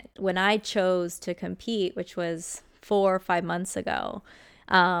moment when I chose to compete, which was 4 or 5 months ago,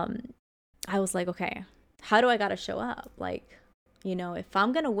 I was like, okay, how do I got to show up? Like, you know, if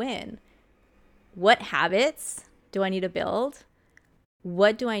I'm going to win, what habits do I need to build?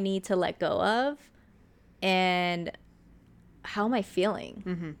 What do I need to let go of? And how am I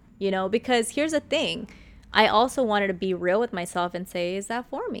feeling? You know, because here's the thing. I also wanted to be real with myself and say, is that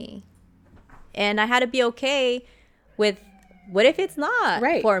for me? And I had to be okay with, what if it's not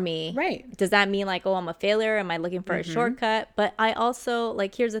for me? Right. Does that mean like, oh, I'm a failure? Am I looking for a shortcut? But I also,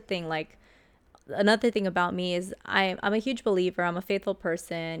 like, here's the thing, like, another thing about me is I'm a huge believer. I'm a faithful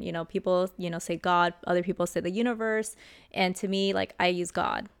person. You know, people, you know, say God, other people say the universe. And to me, like, I use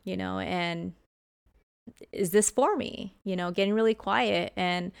God, you know, and is this for me? You know, getting really quiet,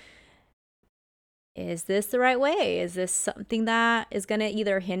 and is this the right way? Is this something that is going to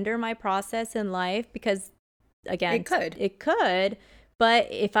either hinder my process in life? Because again, it could, but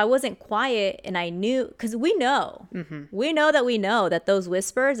if I wasn't quiet and I knew, because we know that those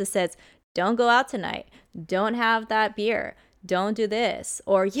whispers, it says, don't go out tonight, don't have that beer, don't do this,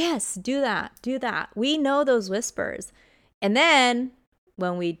 or yes, do that. We know those whispers. And then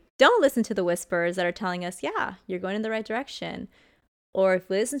when we don't listen to the whispers that are telling us, yeah, you're going in the right direction, or if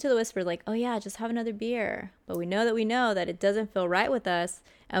we listen to the whispers like, oh yeah, just have another beer, but we know that it doesn't feel right with us,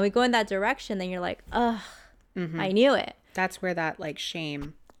 and we go in that direction, then you're like, ugh, I knew it. That's where that like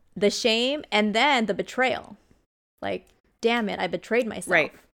the shame, and then the betrayal, like, damn it, I betrayed myself.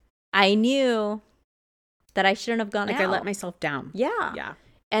 Right. I knew that I shouldn't have gone out. Like I let myself down. Yeah.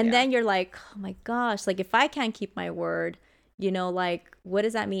 And then you're like, oh my gosh, like if I can't keep my word, you know, like what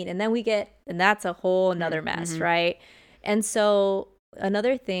does that mean? And then and that's a whole nother mess, right? And so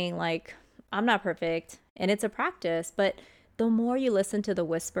another thing, like, I'm not perfect and it's a practice, but the more you listen to the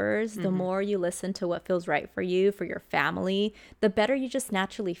whispers, the more you listen to what feels right for you, for your family, the better you just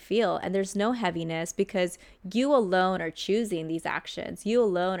naturally feel. And there's no heaviness because you alone are choosing these actions. You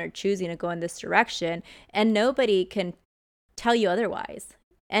alone are choosing to go in this direction, and nobody can tell you otherwise.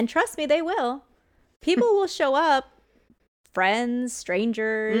 And trust me, they will. People will show up. Friends,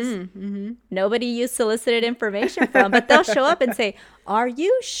 strangers, nobody you solicited information from, but they'll show up and say, are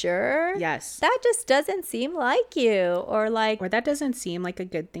you sure? Yes. That just doesn't seem like you. Or that doesn't seem like a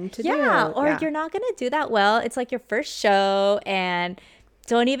good thing to do. Or you're not going to do that well. It's like your first show and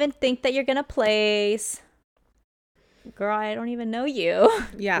don't even think that you're going to place. Girl, I don't even know you.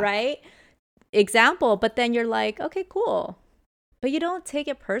 Yeah. Right? Example. But then you're like, okay, cool. But you don't take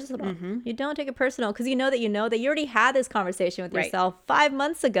it personal. You don't take it personal because you know that you already had this conversation with yourself 5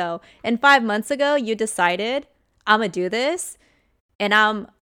 months ago. And 5 months ago, you decided, I'm going to do this and I'm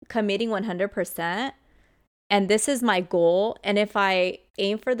committing 100%. And this is my goal. And if I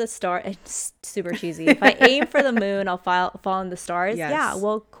aim for the star, it's super cheesy. If I aim for the moon, I'll fall in the stars. Yes. Yeah,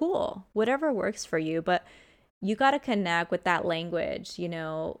 well, cool. Whatever works for you. But you got to connect with that language, you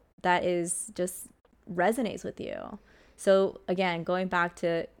know, that is just resonates with you. So again, going back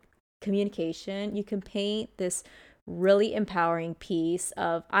to communication, you can paint this really empowering piece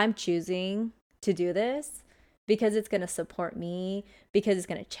of I'm choosing to do this because it's going to support me, because it's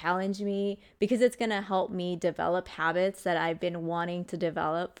going to challenge me, because it's going to help me develop habits that I've been wanting to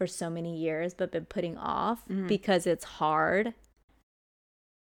develop for so many years but been putting off because it's hard.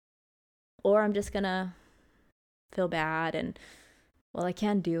 Or I'm just going to feel bad and, well, I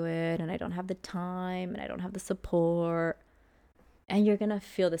can't do it, and I don't have the time, and I don't have the support, and you're going to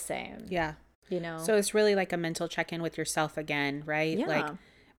feel the same. Yeah. You know? So it's really like a mental check-in with yourself again, right? Yeah. Like,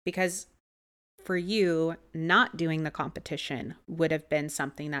 because for you, not doing the competition would have been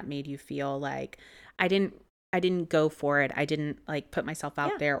something that made you feel like I didn't go for it. I didn't like put myself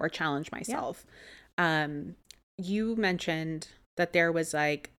out there or challenge myself. Yeah. You mentioned that there was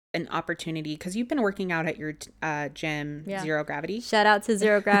like an opportunity because you've been working out at your gym, Zero Gravity. Shout out to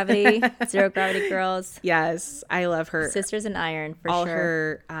Zero Gravity, Zero Gravity girls. Yes, I love her. Sisters in Iron for all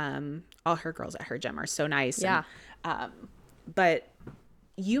sure. All her girls at her gym are so nice. Yeah. But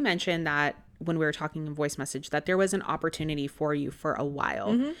you mentioned that when we were talking in voice message, that there was an opportunity for you for a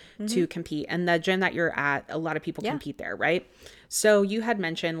while to compete. And the gym that you're at, a lot of people compete there, right? So you had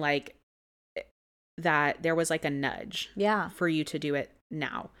mentioned like that there was like a nudge for you to do it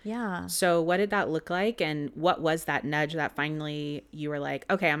now. Yeah. So what did that look like? And what was that nudge that finally you were like,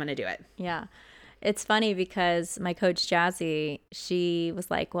 okay, I'm going to do it? Yeah. It's funny because my coach Jazzy, she was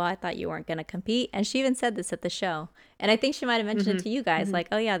like, well, I thought you weren't going to compete. And she even said this at the show. And I think she might have mentioned it to you guys, like,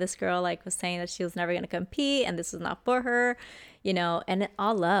 oh yeah, this girl like was saying that she was never going to compete and this was not for her, you know, and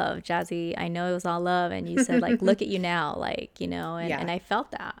all love. Jazzy, I know it was all love. And you said like, look at you now, like, you know, and I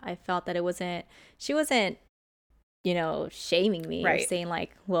felt that. I felt that she wasn't, you know, shaming me or saying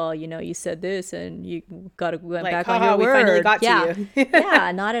like, well, you know, you said this and you got to went like, back on your we word. Finally got to you.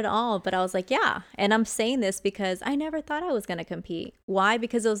 Yeah, not at all. But I was like, yeah. And I'm saying this because I never thought I was going to compete. Why?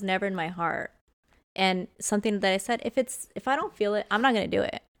 Because it was never in my heart. And something that I said, if I don't feel it, I'm not going to do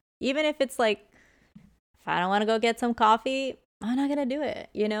it. Even if it's like, if I don't want to go get some coffee, I'm not going to do it.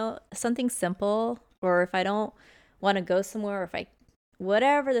 You know, something simple. Or if I don't want to go somewhere, or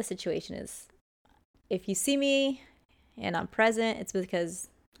whatever the situation is, if you see me and I'm present, it's because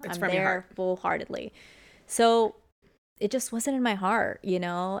I'm there full-heartedly. So it just wasn't in my heart, you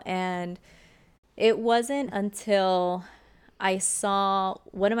know? And it wasn't until I saw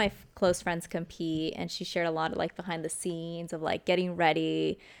one of my close friends compete, and she shared a lot of like behind the scenes of like getting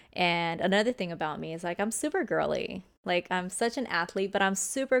ready. And another thing about me is like, I'm super girly. Like, I'm such an athlete, but I'm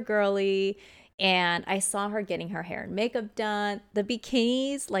super girly. And I saw her getting her hair and makeup done. The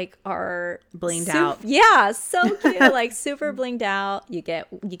bikinis like are blinged out. Yeah, so cute. Like super blinged out. You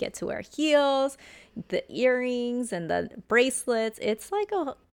get to wear heels, the earrings and the bracelets. It's like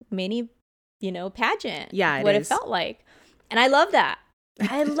a mini, you know, pageant. Yeah, it felt like. And I love that.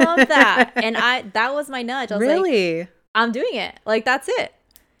 I love that. And that was my nudge. I was like, I'm doing it. Like, that's it.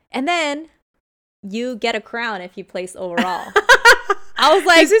 And then you get a crown if you place overall. I was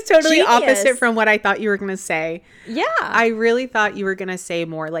like, this is totally genius. Opposite from what I thought you were going to say. Yeah. I really thought you were going to say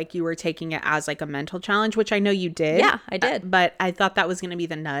more like you were taking it as like a mental challenge, which I know you did. Yeah, I did. But I thought that was going to be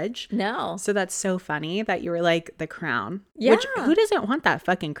the nudge. No. So that's so funny that you were like the crown. Yeah. Which, who doesn't want that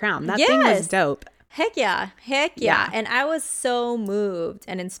fucking crown? That thing was dope. Heck yeah. Heck yeah. And I was so moved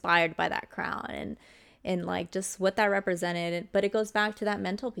and inspired by that crown and like just what that represented. But it goes back to that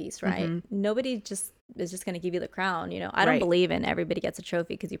mental piece, right? Nobody is just going to give you the crown. You know, I don't believe in everybody gets a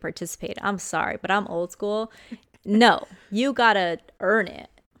trophy because you participate. I'm sorry, but I'm old school. No, you got to earn it.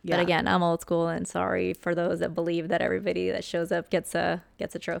 Yeah. But again, I'm old school, and sorry for those that believe that everybody that shows up gets a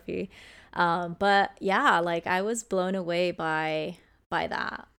trophy. But yeah, like I was blown away by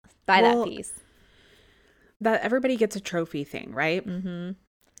that piece. That everybody gets a trophy thing, right?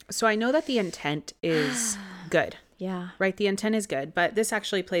 So I know that the intent is good. Yeah. Right? The intent is good. But this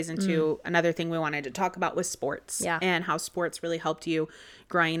actually plays into another thing we wanted to talk about with sports. Yeah. And how sports really helped you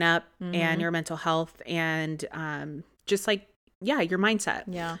growing up and your mental health and just like, your mindset.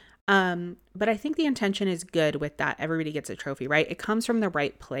 Yeah. But I think the intention is good with that. Everybody gets a trophy, right? It comes from the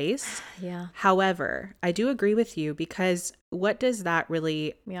right place. Yeah. However, I do agree with you because what does that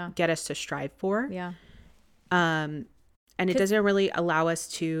really get us to strive for? Yeah. And it doesn't really allow us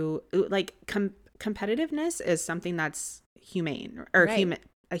to like competitiveness is something that's humane or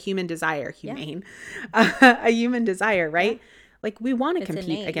a human desire, a human desire, right? Yeah. Like we want to compete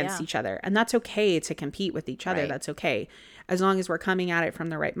innate, against each other, and that's okay to compete with each other. Right. That's okay. As long as we're coming at it from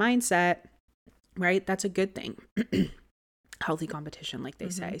the right mindset, right? That's a good thing. Healthy competition, like they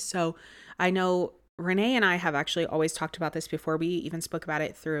say. So I know Renee and I have actually always talked about this before. We even spoke about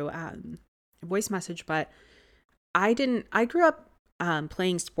it through voice message, but I grew up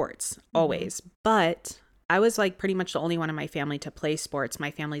playing sports always, but I was like pretty much the only one in my family to play sports.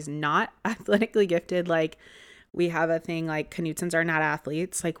 My family's not athletically gifted. Like we have a thing like Knutsons are not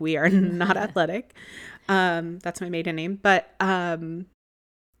athletes. Like we are not athletic. That's my maiden name. But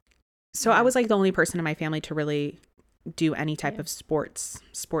so I was like the only person in my family to really do any type of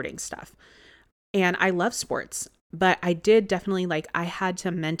sporting stuff. And I love sports, but I did definitely I had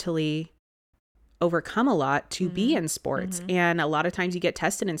to mentally overcome a lot to be in sports. And a lot of times you get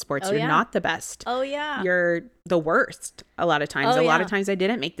tested in sports. You're not the best. Oh yeah. You're the worst a lot of times. A lot of times I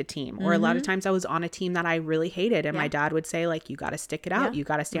didn't make the team, or a lot of times I was on a team that I really hated. And my dad would say you got to stick it out. You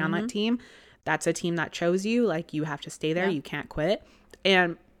got to stay on that team. That's a team that chose you. You have to stay there. You can't quit.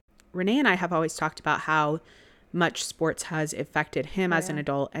 And Renee and I have always talked about how much sports has affected him as an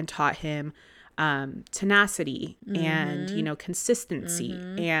adult and taught him tenacity and, consistency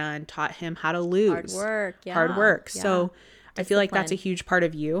and taught him how to lose. Hard work. So I feel like that's a huge part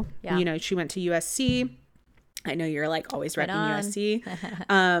of you. Yeah. She went to USC I know you're like always Right repping on.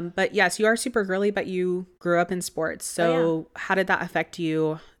 USC. But yes, you are super girly, but you grew up in sports. So how did that affect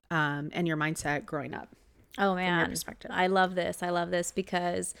you and your mindset growing up Oh from your man, perspective? I love this. I love this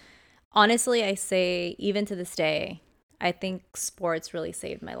because honestly, I say even to this day, I think sports really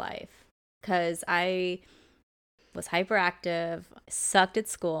saved my life because I was hyperactive, sucked at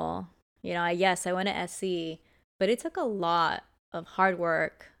school. Yes, I went to SC, but it took a lot of hard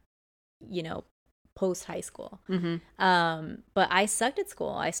work, you know, post high school. Mm-hmm. But I sucked at school.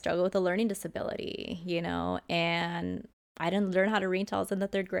 I struggled with a learning disability, and I didn't learn how to read until I was in the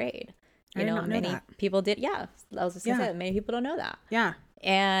third grade. I did not know Many that. people did. Yeah, I was just gonna Yeah. say that many people don't know that. Yeah.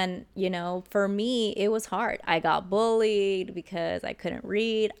 And, for me, it was hard. I got bullied because I couldn't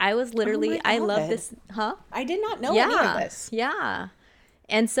read. I was literally, my I love God. this, huh? I did not know any of Yeah. this. Yeah.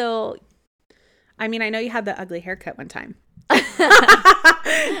 And so I mean, I know you had the ugly haircut one time.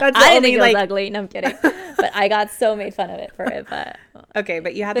 I didn't think it was ugly. No, I'm kidding. But I got so made fun of it for it. But Okay,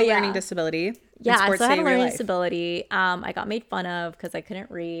 but you had the learning disability. yeah, sports so I had a saved your learning life. disability. I got made fun of because I couldn't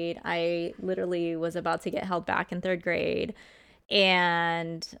read. I literally was about to get held back in third grade.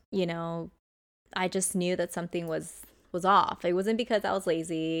 And, I just knew that something was off. It wasn't because I was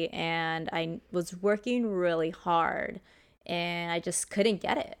lazy, and I was working really hard and I just couldn't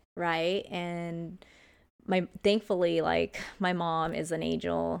get it, right? And thankfully, like, my mom is an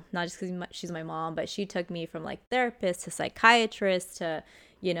angel, not just because she's my mom, but she took me from like therapist to psychiatrist to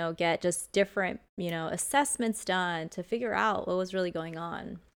get just different assessments done to figure out what was really going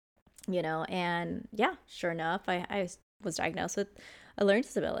on. And yeah, sure enough, I was diagnosed with a learning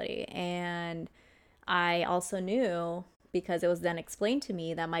disability. And I also knew, because it was then explained to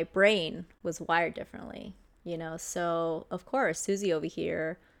me, that my brain was wired differently. So of course Susie over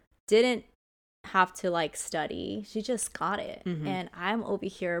here didn't have to like study. She just got it. Mm-hmm. And I'm over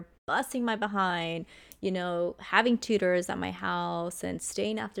here busting my behind, having tutors at my house and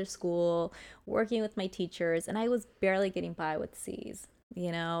staying after school, working with my teachers, and I was barely getting by with C's,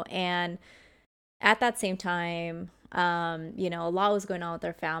 and at that same time, a lot was going on with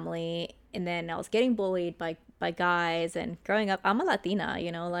our family. And then I was getting bullied by guys. And growing up, I'm a Latina,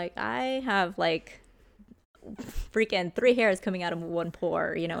 like I have like freaking 3 hairs coming out of one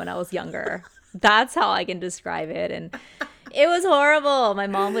pore, when I was younger. That's how I can describe it. And it was horrible. My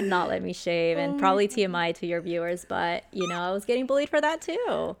mom would not let me shave, and probably TMI to your viewers, but I was getting bullied for that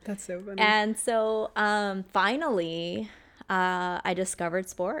too. That's so funny. And so finally, I discovered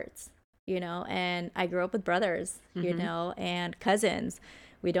sports, and I grew up with brothers, and cousins.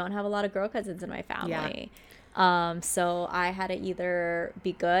 We don't have a lot of girl cousins in my family. So I had to either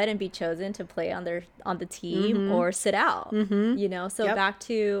be good and be chosen to play on the team or sit out, so back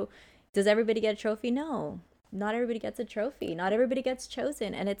to, does everybody get a trophy? No, not everybody gets a trophy. Not everybody gets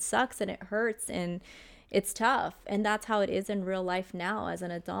chosen, and it sucks and it hurts and it's tough. And that's how it is in real life now as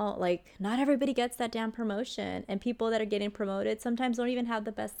an adult. Like, not everybody gets that damn promotion, and people that are getting promoted sometimes don't even have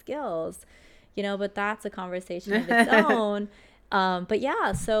the best skills, but that's a conversation of its own. But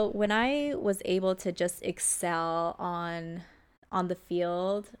yeah, so when I was able to just excel on the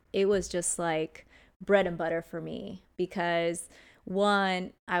field, it was just like bread and butter for me, because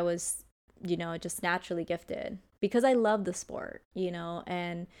one, I was, just naturally gifted because I love the sport,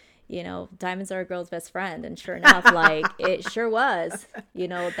 and diamonds are a girl's best friend. And sure enough, like, it sure was,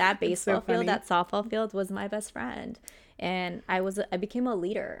 that baseball field, that softball field was my best friend. And I became a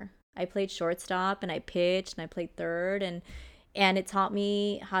leader. I played shortstop, and I pitched, and I played third, and it taught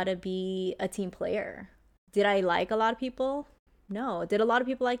me how to be a team player. Did I like a lot of people? No. Did a lot of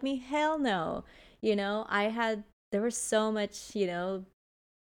people like me? Hell no. There was so much,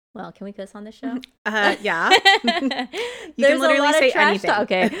 well, can we cuss on this show? Yeah. You There's can literally a lot say of trash anything.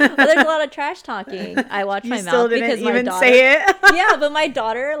 Okay. Well, there's a lot of trash talking. I watch my still mouth didn't because my even daughter. say it. Yeah, but my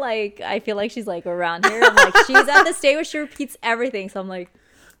daughter, like, I feel like she's like around here. I'm like, she's at the stage where she repeats everything. So I'm like,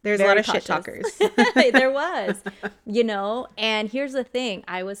 there's a lot of shit talkers. There was, and here's the thing,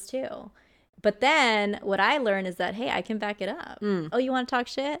 I was too. But then what I learned is that, hey, I can back it up. Oh, you want to talk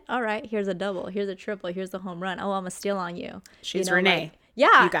shit? All right, here's a double, here's a triple, here's a home run. Oh, I'm a steal on you. She's Renee. Like,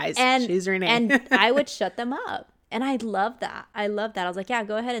 yeah. You guys, she's Renee. And I would shut them up. And I love that. I was like, yeah,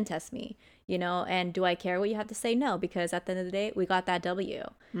 go ahead and test me. And do I care what you have to say? No, because at the end of the day, we got that W,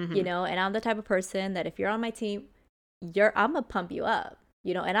 and I'm the type of person that if you're on my team, I'm going to pump you up.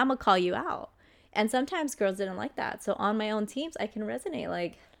 And I'm gonna call you out. And sometimes girls didn't like that. So on my own teams, I can resonate.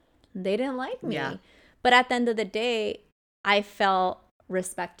 Like, they didn't like me. Yeah. But at the end of the day, I felt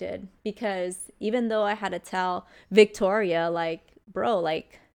respected, because even though I had to tell Victoria, like, bro,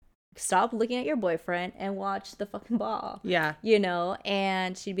 like, stop looking at your boyfriend and watch the fucking ball. Yeah. You know,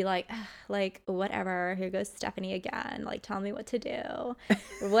 and she'd be like, like, whatever, here goes Stephanie again, like, tell me what to do,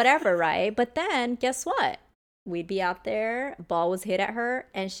 or whatever, right? But then guess what? We'd be out there, ball was hit at her,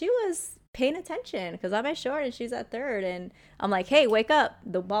 and she was paying attention because I'm at short and she's at third. And I'm like, hey, wake up.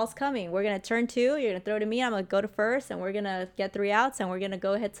 The ball's coming. We're going to turn 2. You're going to throw to me. I'm going to go to first, and we're going to get 3 outs, and we're going to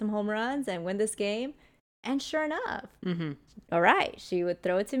go hit some home runs and win this game. And sure enough, all right, she would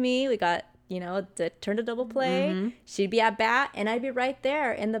throw it to me. We got, you know, the turn to double play. She'd be at bat, and I'd be right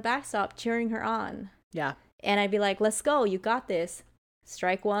there in the backstop cheering her on. Yeah. And I'd be like, let's go. You got this.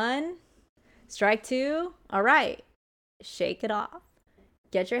 Strike 1, strike 2. All right, shake it off.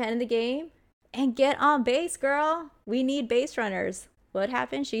 Get your head in the game and get on base, girl. We need base runners. What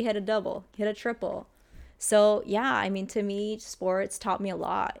happened? She hit a double, hit a triple. So, yeah, I mean, to me, sports taught me a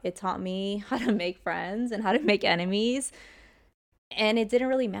lot. It taught me how to make friends and how to make enemies. And it didn't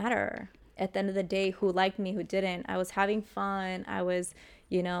really matter at the end of the day who liked me, who didn't. I was having fun. I was,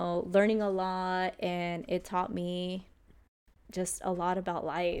 you know, learning a lot. And it taught me just a lot about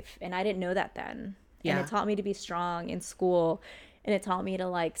life. And I didn't know that then. Yeah. And it taught me to be strong in school. And it taught me to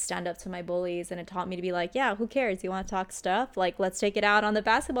like stand up to my bullies, and it taught me to be like, yeah, who cares? You want to talk stuff? Like, let's take it out on the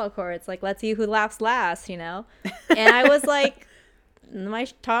basketball courts. Like, let's see who laughs last, you know? And I was like, my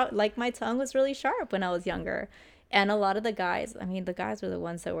tongue was really sharp when I was younger. And a lot of the guys, I mean, the guys were the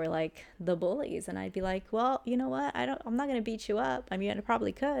ones that were like the bullies. And I'd be like, well, you know what? I'm not going to beat you up. I mean, I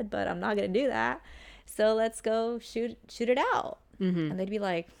probably could, but I'm not going to do that. So let's go shoot it out. And they'd be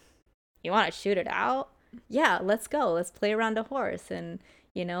like, you want to shoot it out? Yeah, let's go. Let's play around a horse and,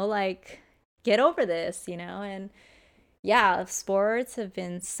 you know, like, get over this, you know? And yeah, sports have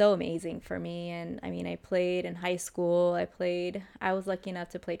been so amazing for me. And I mean, I played in high school. I was lucky enough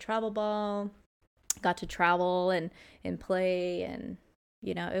to play travel ball, got to travel and play. And,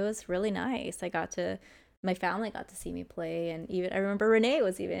 you know, it was really nice. My family got to see me play. And even, I remember Renee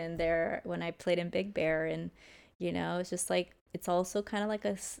was even there when I played in Big Bear. And, you know, it's just like, it's also kind of like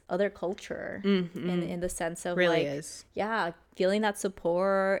other culture in the sense of really like, is. Yeah, feeling that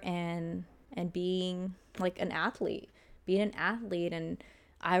support and being like an athlete. And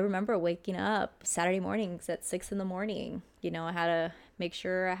I remember waking up Saturday mornings at 6 a.m. You know, I had to make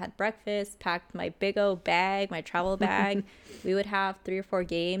sure I had breakfast, packed my big old bag, my travel bag. We would have 3 or 4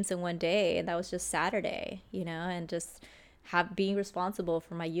 games in one day, and that was just Saturday, you know, and just being responsible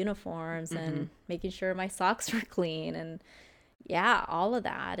for my uniforms and making sure my socks were clean and yeah, all of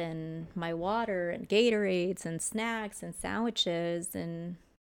that, and my water and Gatorades and snacks and sandwiches, and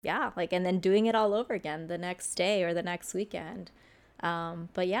yeah, like, and then doing it all over again the next day or the next weekend.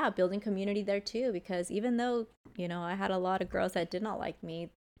 But yeah, building community there too, because even though, you know, I had a lot of girls that did not like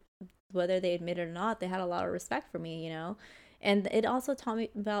me, whether they admit it or not, they had a lot of respect for me, you know, and it also taught me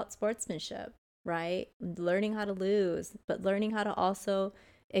about sportsmanship, right? Learning how to lose, but learning how to also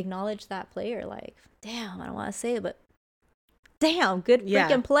acknowledge that player, like, damn, I don't want to say it, but damn, good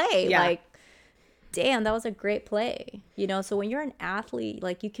freaking play. Yeah. Like, damn, that was a great play. You know, so when you're an athlete,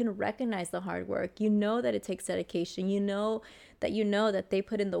 like, you can recognize the hard work. You know that it takes dedication. You know that they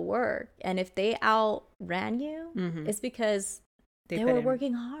put in the work. And if they outran you, it's because they were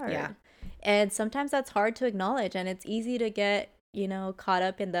working hard. Yeah. And sometimes that's hard to acknowledge. And it's easy to get, you know, caught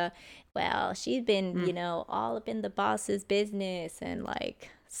up in the, well, she's been, you know, all up in the boss's business and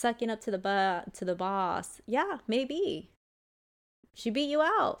like sucking up to the boss. Yeah, maybe. She beat you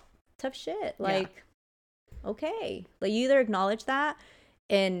out. Tough shit. Like, okay. Like, you either acknowledge that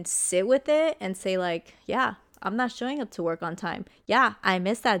and sit with it and say, like, yeah, I'm not showing up to work on time. Yeah, I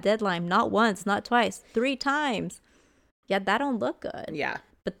missed that deadline. Not once, not twice, 3 times. Yeah, that don't look good. Yeah.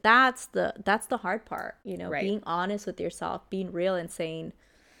 But that's the hard part, you know, Right. being honest with yourself, being real and saying,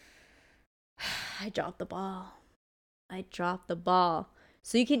 I dropped the ball.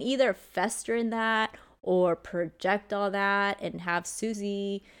 So you can either fester in that or project all that and have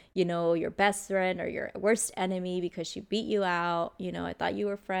Susie, you know, your best friend or your worst enemy because she beat you out. You know, I thought you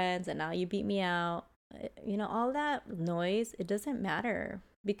were friends and now you beat me out. You know, all that noise, it doesn't matter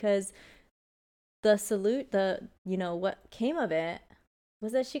because you know, what came of it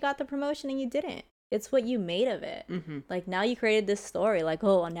was that she got the promotion and you didn't. It's what you made of it. Like, now you created this story like,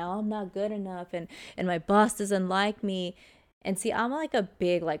 oh, now I'm not good enough and my boss doesn't like me. And see, I'm like a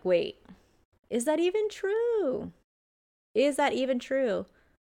big like, wait, is that even true?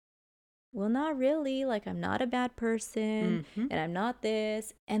 Well, not really. Like, I'm not a bad person and I'm not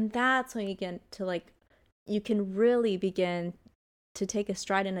this. And that's when you get to like, you can really begin to take a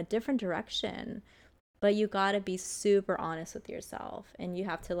stride in a different direction. But you got to be super honest with yourself. And you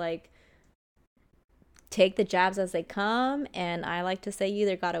have to like take the jabs as they come. And I like to say you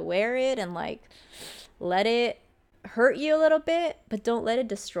either got to wear it and like let it hurt you a little bit, but don't let it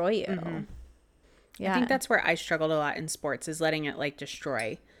destroy you. I think that's where I struggled a lot in sports, is letting it like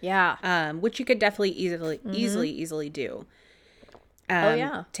destroy. Yeah. Which you could definitely easily do.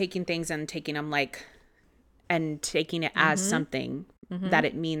 Taking things and taking them like, and taking it as something that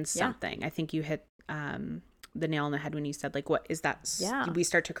it means something. I think you hit the nail on the head when you said like, what is that? We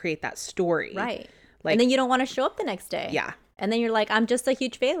start to create that story. Right. Like, and then you don't want to show up the next day. Yeah. And then you're like, I'm just a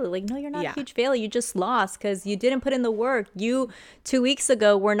huge failure. Like, no, you're not a huge failure. You just lost because you didn't put in the work. You 2 weeks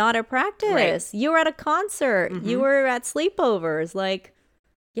ago were not at practice. Right. You were at a concert. You were at sleepovers. Like,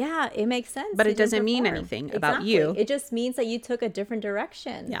 yeah, it makes sense. But it doesn't mean anything about you. It just means that you took a different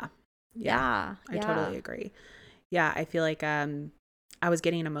direction. Yeah. I totally agree. Yeah, I feel like I was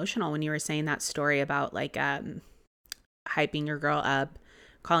getting emotional when you were saying that story about like hyping your girl up,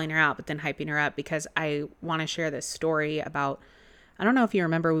 calling her out, but then hyping her up, because I want to share this story about, I don't know if you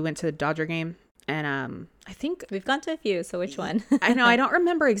remember, we went to the Dodger game, and I think we've gone to a few. So which one? I know, I don't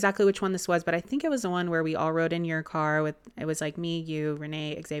remember exactly which one this was, but I think it was the one where we all rode in your car with, it was like me, you,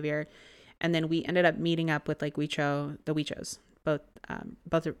 Renee, Xavier, and then we ended up meeting up with like the Weichos,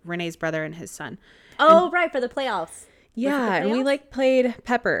 both Renee's brother and his son. Oh, right, for the playoffs. Yeah, and we like played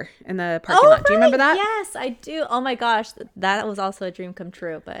Pepper in the parking lot. Do you remember that? Yes, I do. Oh my gosh, that was also a dream come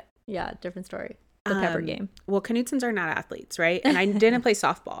true. But yeah, different story. The Pepper game. Well, Knutsons are not athletes, right? And I didn't play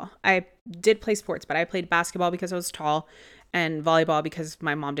softball. I did play sports, but I played basketball because I was tall, and volleyball because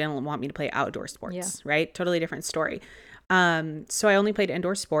my mom didn't want me to play outdoor sports, right? Totally different story. So I only played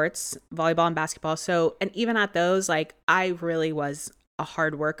indoor sports, volleyball and basketball. So, and even at those, like, I really was a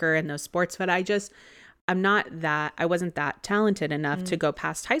hard worker in those sports, but I wasn't that talented enough to go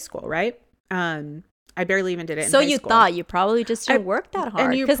past high school, right? I barely even did it in high school. So you thought you probably just didn't work that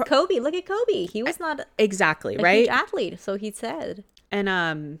hard. Because Kobe, look at Kobe. He was not exactly a huge athlete, so he said.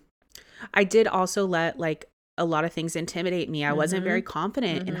 And I did also let like a lot of things intimidate me. I wasn't very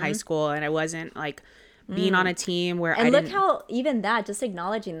confident in high school, and I wasn't like being on a team where look how even that, just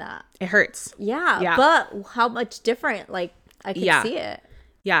acknowledging that. It hurts. Yeah. But how much different, like I could see it.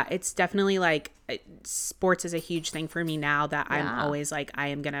 Yeah, it's definitely like sports is a huge thing for me now, that I'm always like, I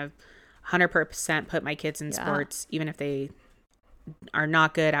am going to 100% put my kids in sports, even if they are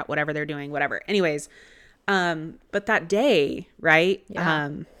not good at whatever they're doing, whatever. Anyways, but that day, right? Yeah.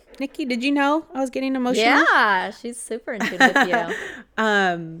 Nikki, did you know I was getting emotional? Yeah, she's super in tune with you.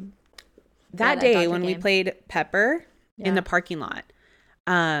 That day when we played Pepper in the parking lot,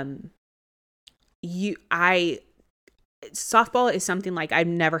 softball is something like I've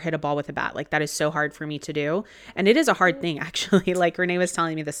never hit a ball with a bat. Like, that is so hard for me to do. And it is a hard thing, actually. Like, Renee was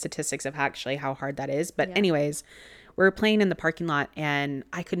telling me the statistics of actually how hard that is. But anyways, we're playing in the parking lot, and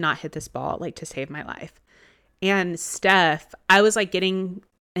I could not hit this ball like to save my life. And Steph, I was like getting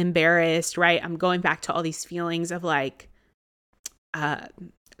embarrassed, right? I'm going back to all these feelings of like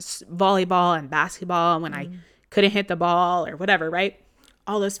volleyball and basketball when I couldn't hit the ball or whatever, right?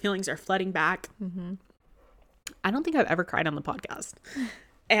 All those feelings are flooding back. I don't think I've ever cried on the podcast.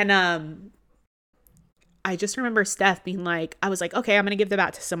 And I just remember Steph being like, I was like, okay, I'm going to give the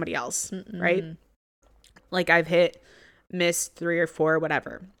bat to somebody else, right? Like, I've missed 3 or 4,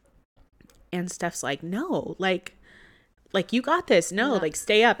 whatever. And Steph's like, no, like you got this. No, like,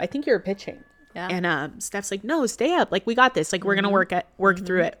 stay up. I think you're pitching. Yeah. And Steph's like, no, stay up. Like, we got this. Like, we're going to work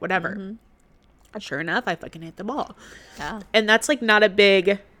through it, whatever. And sure enough, I fucking hit the ball. Yeah. And that's like not a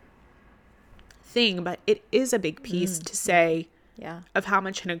big thing, but it is a big piece to say of how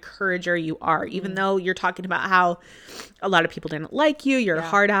much an encourager you are, even though you're talking about how a lot of people didn't like you, you're a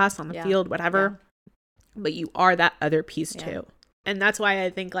hard ass on the field, whatever, but you are that other piece too. And that's why I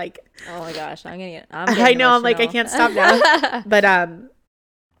think like, oh my gosh, I'm getting emotional. I'm like, I can't stop now. But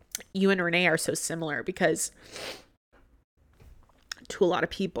you and Renee are so similar, because to a lot of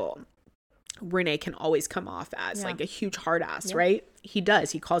people, Renee can always come off as like a huge hard ass, right? He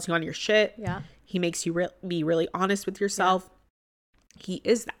does. He calls you on your shit. Yeah. He makes you be really honest with yourself. Yeah. He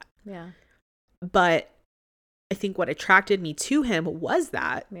is that. Yeah. But I think what attracted me to him was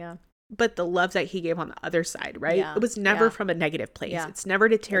that. Yeah. But the love that he gave on the other side, right? Yeah. It was never from a negative place. Yeah. It's never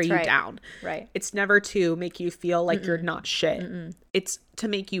to tear you down. Right. It's never to make you feel like you're not shit. It's to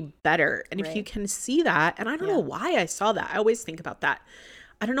make you better. And if you can see that, and I don't know why I saw that. I always think about that.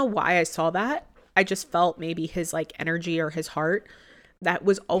 I don't know why I saw that. I just felt maybe his like energy or his heart that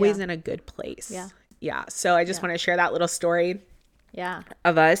was always in a good place. Yeah. Yeah. So I just want to share that little story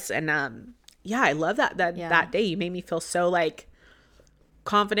of us. And I love that that day you made me feel so like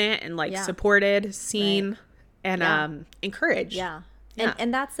confident and like supported, seen, and encouraged. Yeah.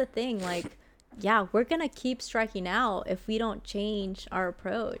 And that's the thing, like, yeah, we're going to keep striking out if we don't change our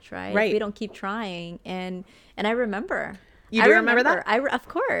approach, right? Right. If we don't keep trying. And I remember. You do remember that? Of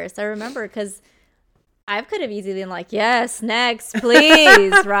course. I remember because I could have easily been like, yes, next,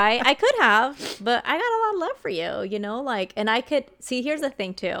 please, right? I could have, but I got a lot of love for you, you know, like, and I could see, here's the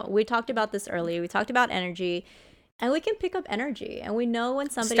thing too. We talked about this earlier. We talked about energy, and we can pick up energy, and we know when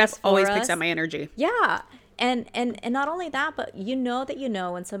somebody's Steph always picks up my energy. Yeah. And not only that, but you know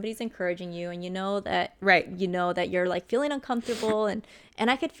when somebody's encouraging you, and you know that you're like feeling uncomfortable, and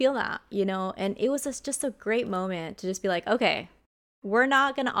I could feel that, you know, and it was just a great moment to just be like, okay, we're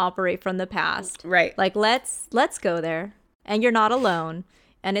not going to operate from the past. Right. Like, let's go there, and you're not alone,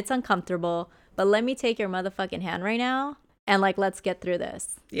 and it's uncomfortable, but let me take your motherfucking hand right now, and like, let's get through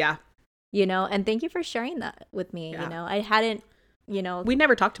this. Yeah. You know, and thank you for sharing that with me. Yeah. You know, I hadn't, you know. We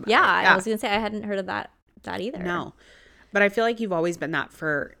never talked about it. Yeah. I was going to say, I hadn't heard of that either. No. But I feel like you've always been that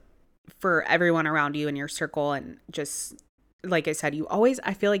for everyone around you in your circle. And just, like I said,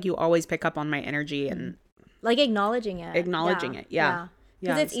 I feel like you always pick up on my energy and like acknowledging it. Yeah.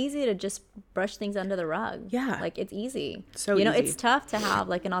 Because it's easy to just brush things under the rug. Yeah. Like, it's easy. So you know, easy. It's tough to have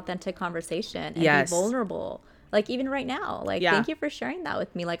like an authentic conversation and Yes. be vulnerable. Like, even right now, like, thank you for sharing that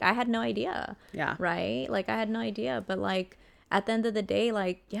with me. Like, I had no idea. Yeah. Right? Like, I had no idea. But like, at the end of the day,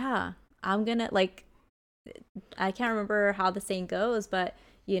 like, yeah, I'm gonna, like, I can't remember how the saying goes, but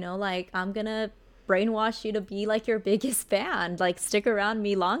you know, like, I'm gonna brainwash you to be like your biggest fan, like, stick around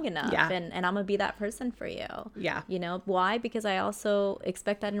me long enough, and I'm gonna be that person for you. Yeah. You know why? Because I also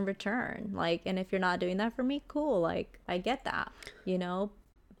expect that in return. Like, and if you're not doing that for me, cool, like, I get that, you know,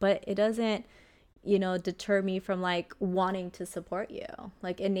 but it doesn't, you know, deter me from like wanting to support you.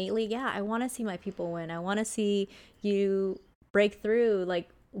 Like, innately, I want to see my people win. I want to see you break through like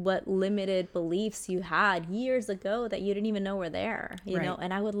what limited beliefs you had years ago that you didn't even know were there, you know,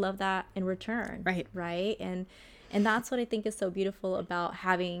 and I would love that in return. Right. And that's what I think is so beautiful about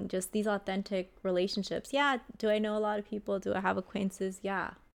having just these authentic relationships. Yeah. Do I know a lot of people? Do I have acquaintances?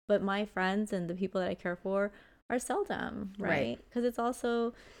 Yeah. But my friends and the people that I care for are seldom, right? Because it's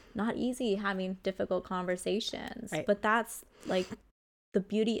also not easy having difficult conversations. But that's like the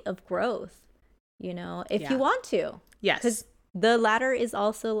beauty of growth, you know, if you want to. Yes. Because the ladder is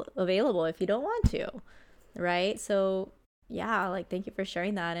also available if you don't want to, right? So yeah, like, thank you for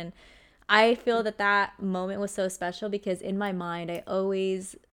sharing that. And I feel that moment was so special because in my mind, I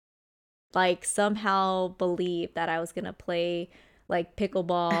always like somehow believed that I was going to play like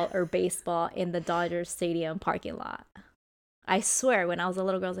pickleball or baseball in the Dodgers Stadium parking lot. I swear, when I was a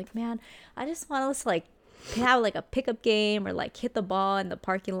little girl, I was like, man, I just want us to like have like a pickup game or like hit the ball in the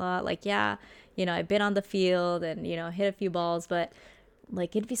parking lot. Like, yeah, you know, I've been on the field and, you know, hit a few balls, but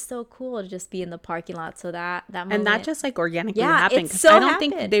like, it'd be so cool to just be in the parking lot. So that moment, and that just like organically happened. It so I don't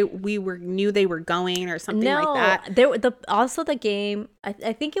happened. think knew they were going or something like that. Also the game, I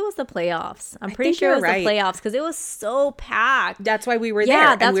think it was the playoffs. I'm pretty sure it was the playoffs because it was so packed. That's why we were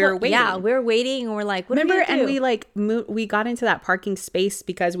there and we were waiting. Yeah, we were waiting and we're like, what remember? And we like we got into that parking space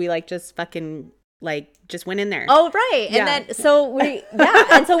because we like just fucking like just went in there. Oh, right. And then so we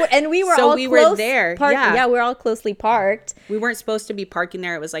we were so all we were there. We're all closely parked. We weren't supposed to be parking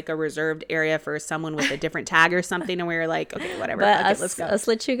there. It was like a reserved area for someone with a different tag or something, and we were like, okay, whatever. But let's go. Us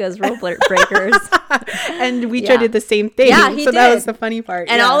Lechugas rule breakers. And we did the same thing. Yeah, so that was the funny part.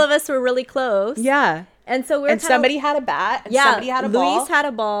 And all of us were really close. Yeah. And so we're somebody had a bat. And somebody had a ball. Luis had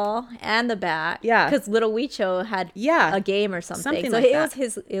a ball and the bat. Yeah. Because little Huicho had a game or something. So like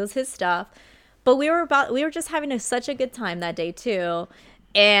it was his stuff. But we were just having such a good time that day too.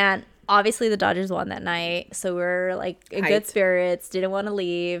 And obviously the Dodgers won that night. So we're like in good spirits, didn't want to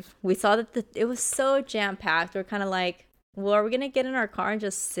leave. We saw that it was so jam packed. We're kind of like, well, are we going to get in our car and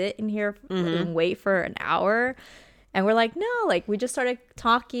just sit in here and wait for an hour? And we're like, no, like we just started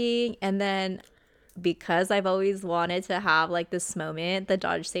talking. And then because I've always wanted to have like this moment, the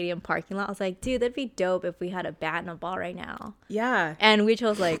Dodger Stadium parking lot, I was like, dude, that'd be dope if we had a bat and a ball right now. Yeah. And we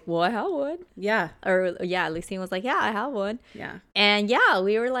chose like, well, I have one. Yeah. Or Lucine was like, yeah, I have one. Yeah. And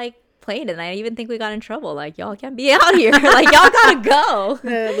we were like playing it. And I even think we got in trouble. Like, y'all can't be out here. Like, y'all gotta go.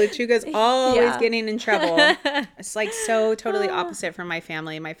 The Lechuga's always getting in trouble. It's like so totally opposite from my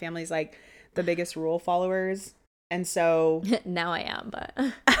family. My family's like the biggest rule followers. And so now I am, but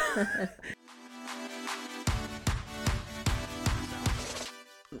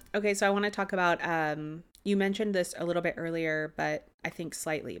okay, so I want to talk about, you mentioned this a little bit earlier, but I think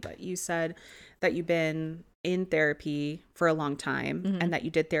slightly, but you said that you've been in therapy for a long time and that you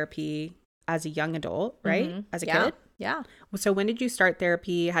did therapy as a young adult, right? As a kid? Yeah. So when did you start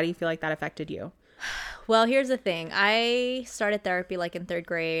therapy? How do you feel like that affected you? Well, here's the thing. I started therapy like in third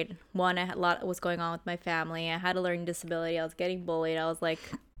grade. One, I had a lot was going on with my family. I had a learning disability. I was getting bullied. I was like,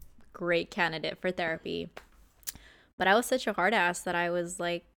 great candidate for therapy. But I was such a hard ass that I was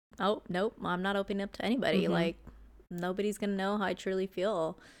like, oh, nope, I'm not opening up to anybody. Like, nobody's going to know how I truly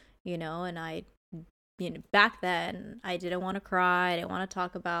feel, and back then I didn't want to cry. I didn't want to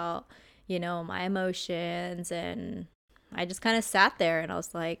talk about, my emotions. And I just kind of sat there and I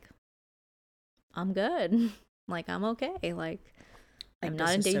was like, I'm good. Like, I'm okay. Like I'm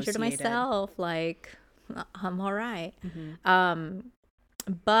not in danger to myself. Like, I'm all right.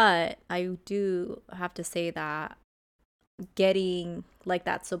 But I do have to say that getting like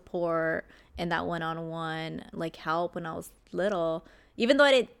that support and that one-on-one like help when I was little, even though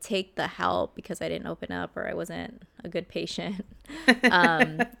I didn't take the help because I didn't open up or I wasn't a good patient,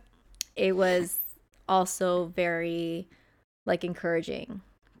 it was also very like encouraging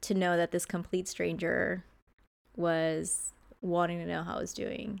to know that this complete stranger was wanting to know how I was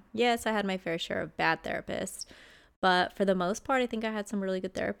doing. Yes, I had my fair share of bad therapists, but for the most part, I think I had some really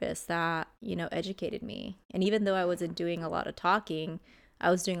good therapists that, educated me. And even though I wasn't doing a lot of talking,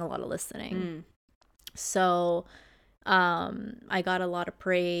 I was doing a lot of listening. So I got a lot of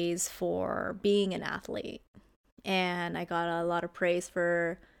praise for being an athlete. And I got a lot of praise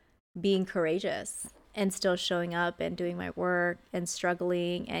for being courageous and still showing up and doing my work and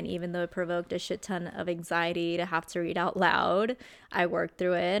struggling. And even though it provoked a shit ton of anxiety to have to read out loud, I worked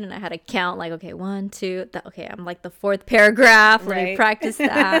through it and I had to count like, okay, 1, 2, okay, I'm like the fourth paragraph. Let me practice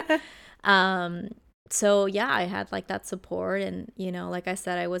that. So yeah, I had like that support. And, like I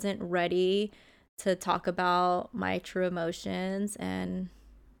said, I wasn't ready to talk about my true emotions. And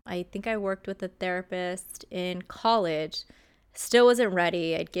I think I worked with a therapist in college. Still wasn't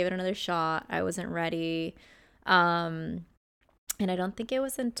ready. I'd give it another shot. I wasn't ready. And I don't think it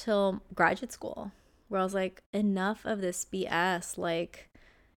was until graduate school where I was like, enough of this BS. Like,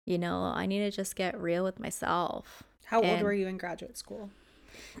 I need to just get real with myself. How old were you in graduate school?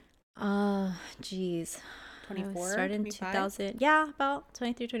 Geez. 24? Started in 2000. Yeah, about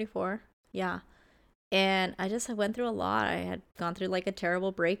 23, 24. Yeah. And I just went through a lot. I had gone through like a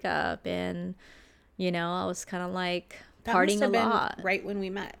terrible breakup and, I was kind of like partying a lot. Right when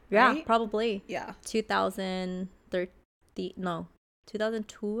we met, right? Yeah, probably. Yeah. 2013, no,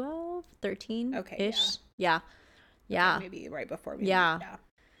 2012, 13-ish. Okay, Yeah. Yeah. Okay, maybe right before we met. Yeah.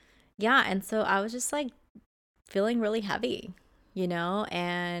 Yeah, and so I was just like feeling really heavy,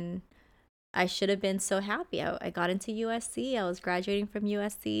 and I should have been so happy. I got into USC. I was graduating from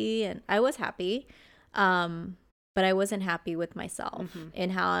USC and I was happy. But I wasn't happy with myself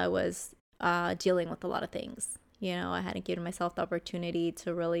and how I was dealing with a lot of things. I hadn't given myself the opportunity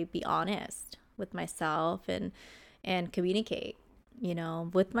to really be honest with myself and communicate,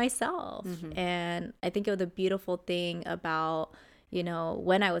 with myself. And I think the beautiful thing about,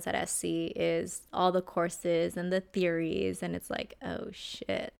 when I was at SC is all the courses and the theories. And it's like, oh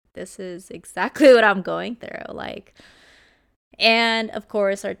shit, this is exactly what I'm going through. Like, and of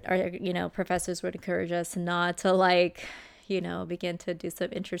course our professors would encourage us not to like, begin to do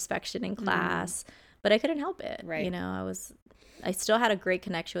some introspection in class, but I couldn't help it. Right. I still had a great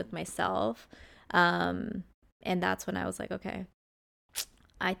connection with myself. And that's when I was like, okay,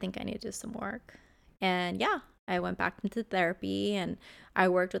 I think I need to do some work. And yeah, I went back into therapy and I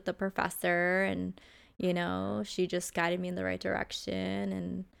worked with the professor and, she just guided me in the right direction.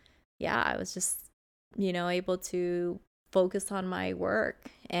 And yeah, I was just, able to focus on my work.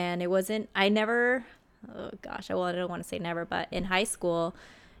 And it wasn't, I never, oh gosh, I don't want to say never, but in high school,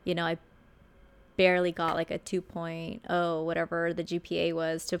 I barely got like a 2.0, whatever the GPA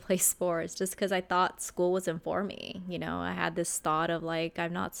was, to play sports just because I thought school wasn't for me. I had this thought of like,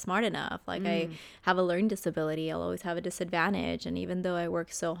 I'm not smart enough. Like I have a learning disability. I'll always have a disadvantage. And even though I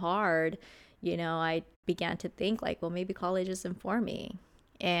work so hard, I began to think like, well, maybe college isn't for me.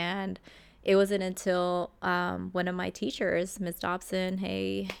 And it wasn't until one of my teachers, Ms. Dobson,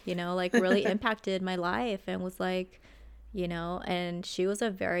 like really impacted my life and was like, and she was a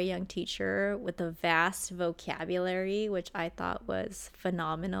very young teacher with a vast vocabulary, which I thought was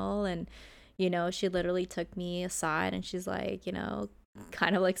phenomenal. And, she literally took me aside and she's like,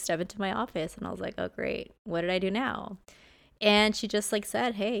 kind of like step into my office. And I was like, oh, great. What did I do now? And she just like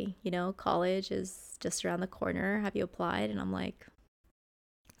said, hey, college is just around the corner. Have you applied? And I'm like,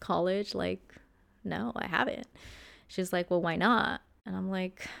 college? Like, no, I haven't. She's like, well, why not? And I'm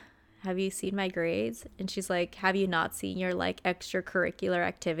like, have you seen my grades? And she's like, have you not seen your like extracurricular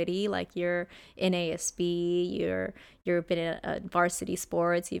activity? Like you're in ASB, you've been in varsity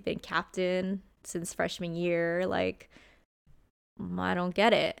sports, you've been captain since freshman year. Like, I don't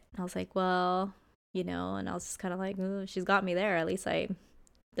get it. I was like, well, you know, and I was just kind of like, ooh, she's got me there. At least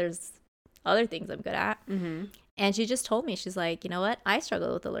there's other things I'm good at. Mm-hmm. And she just told me, she's like, you know what? I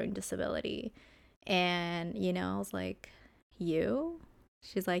struggle with a learning disability. And, you know, I was like, you?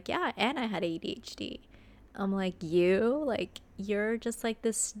 She's like, yeah, and I had ADHD. I'm like, you? Like, you're just like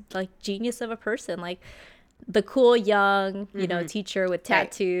this, like, genius of a person. Like, the cool young, you know, teacher with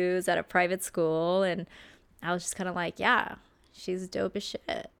tattoos at a private school. And I was just kind of like, yeah, she's dope as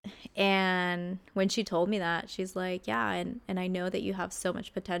shit. And when she told me that, she's like, yeah, and I know that you have so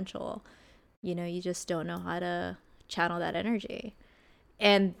much potential. You know, you just don't know how to channel that energy.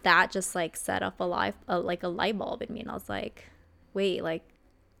 And that just like set up a light bulb in me. And I was like, wait, like,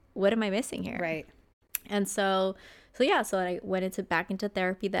 what am I missing here? Right. And so I went back into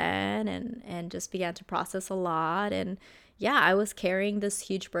therapy then, and just began to process a lot. And yeah, I was carrying this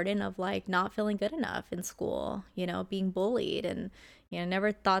huge burden of like not feeling good enough in school, you know, being bullied. And, you know,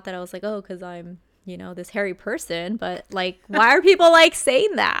 never thought that I was like, oh, because I'm, you know, this hairy person. But like, why are people like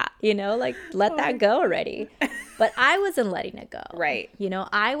saying that? You know, like, let that go already. But I wasn't letting it go. Right. You know,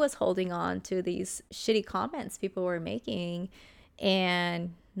 I was holding on to these shitty comments people were making,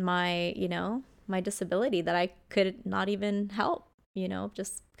 and my, you know, my disability that I could not even help, you know,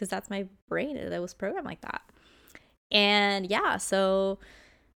 just because that's my brain that was programmed like that. And yeah, so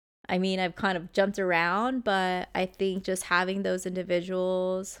I mean, I've kind of jumped around, but I think just having those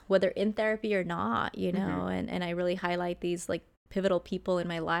individuals, whether in therapy or not, you know, and I really highlight these like pivotal people in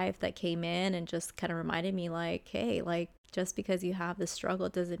my life that came in and just kind of reminded me like, hey, like, just because you have this struggle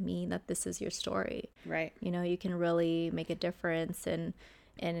doesn't mean that this is your story. Right. You know, you can really make a difference and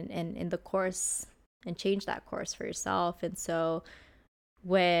in the course and change that course for yourself. And so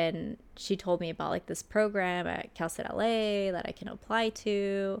when she told me about like this program at Cal State LA that I can apply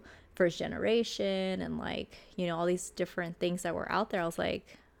to, first generation, and like, you know, all these different things that were out there, I was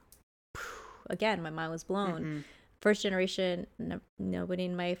like, again, my mind was blown. First generation, nobody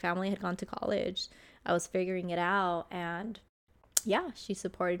in my family had gone to college. I was figuring it out, and yeah, she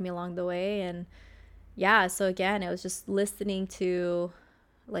supported me along the way. And yeah, so again, it was just listening to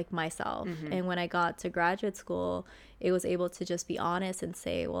like myself. And when I got to graduate school, it was able to just be honest and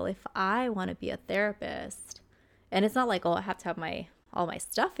say, well, if I want to be a therapist, and it's not like, oh, I have to have all my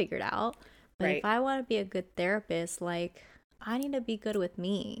stuff figured out, but if I want to be a good therapist, like, I need to be good with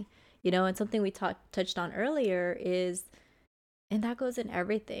me, you know. And something we touched on earlier is, and that goes in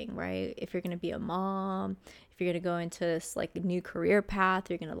everything, right? If you're going to be a mom, if you're going to go into this like new career path,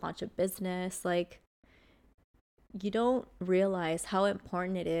 you're going to launch a business, like, you don't realize how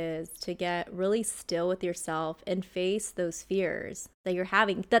important it is to get really still with yourself and face those fears that you're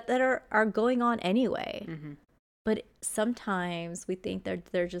having that are going on anyway. But sometimes we think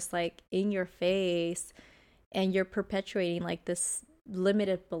they're just like in your face, and you're perpetuating like this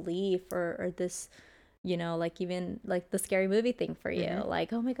limited belief or this, you know, like even like the Scary Movie thing for you.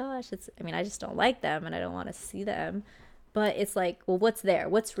 Like, oh my gosh, I just don't like them and I don't want to see them. But it's like, well, what's there?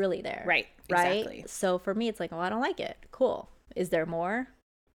 What's really there? Right. Exactly. So for me, it's like, oh, I don't like it. Cool. Is there more?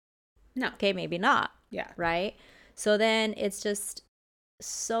 No. Okay, maybe not. Yeah. Right? So then it's just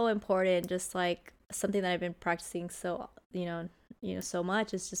so important, just like something that I've been practicing so, you know, so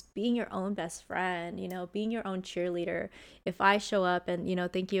much, is just being your own best friend, you know, being your own cheerleader. If I show up, and, you know,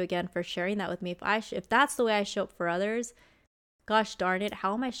 thank you again for sharing that with me. If that's the way I show up for others, gosh darn it,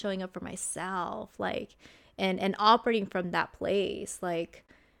 how am I showing up for myself? Like, and operating from that place. Like,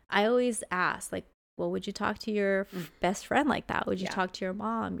 I always ask, like, well, would you talk to your best friend like that? Would you talk to your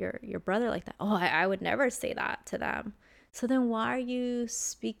mom, your brother like that? Oh, I would never say that to them. So then why are you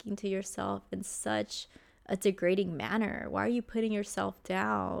speaking to yourself in such a degrading manner? Why are you putting yourself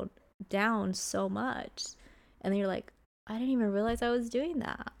down so much? And then you're like, I didn't even realize I was doing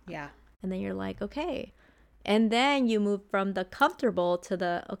that. Yeah. And then you're like, okay. And then you move from the comfortable to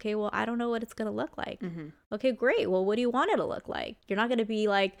the, okay, well, I don't know what it's going to look like. Okay, great. Well, what do you want it to look like? You're not going to be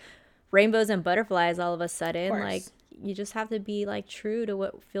like rainbows and butterflies all of a sudden. Like, you just have to be like true to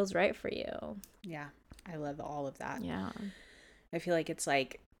what feels right for you. Yeah. I love all of that. Yeah. I feel like it's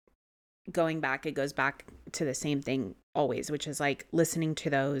like it goes back to the same thing always, which is like listening to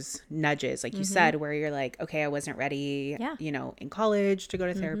those nudges, like you said, where you're like, okay, I wasn't ready, you know, in college to go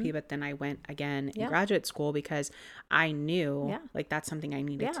to therapy, but then I went again in graduate school because I knew like that's something I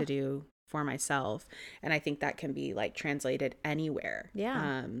needed to do for myself. And I think that can be like translated anywhere.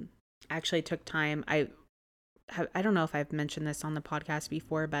 I actually took time. I don't know if I've mentioned this on the podcast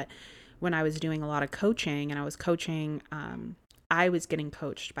before, but when I was doing a lot of coaching and I was coaching, I was getting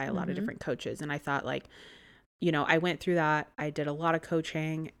coached by a lot of different coaches. And I thought like, you know, I went through that. I did a lot of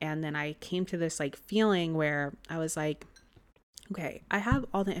coaching. And then I came to this like feeling where I was like, okay, I have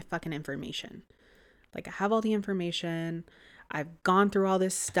all the fucking information. Like, I have all the information. I've gone through all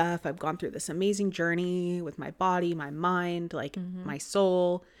this stuff. I've gone through this amazing journey with my body, my mind, like my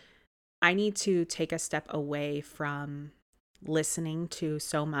soul. I need to take a step away from listening to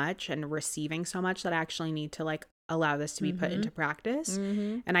so much and receiving so much that I actually need to like allow this to be put into practice.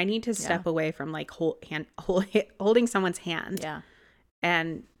 And I need to step away from like holding someone's hand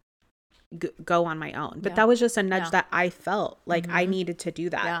and go on my own. But that was just a nudge that I felt like I needed to do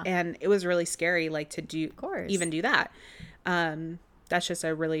that. And it was really scary, like to even do that. That's just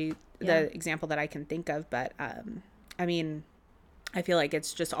a really the example that I can think of. But I mean, I feel like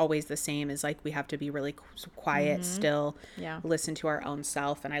it's just always the same, is like we have to be really quiet, still, listen to our own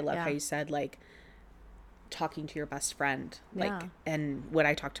self. And I love how you said like talking to your best friend, like, and would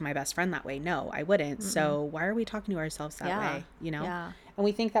I talk to my best friend that way? No, I wouldn't. So why are we talking to ourselves that way? You know? And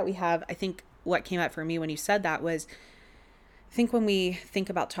we think that we have, I think what came up for me when you said that was, I think when we think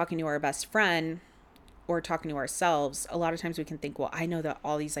about talking to our best friend or talking to ourselves, a lot of times we can think, well, I know that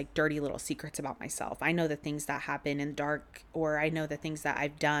all these like dirty little secrets about myself. I know the things that happen in the dark, or I know the things that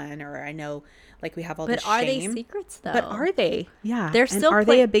I've done, or I know like we have all this shame. But are they secrets though? But are they? Yeah. They're still are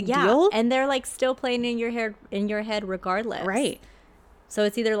they a big deal? And they're like still playing in your head regardless. Right. So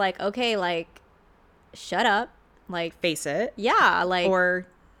it's either like, okay, like shut up, like face it. Yeah, like, or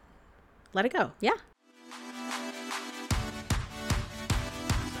let it go. Yeah.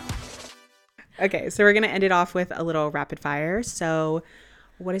 Okay, so we're going to end it off with a little rapid fire. So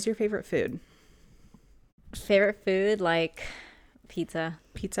what is your favorite food? Favorite food, like pizza.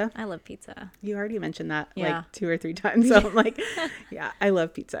 Pizza? I love pizza. You already mentioned that like 2 or 3 times. So I'm like, yeah, I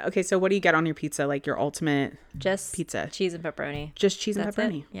love pizza. Okay, so what do you get on your pizza? Like your ultimate just pizza? Cheese and pepperoni. Just cheese and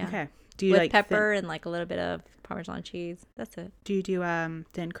pepperoni? It. Yeah. Okay. Do you with like pepper and like a little bit of Parmesan cheese. That's it. Do you do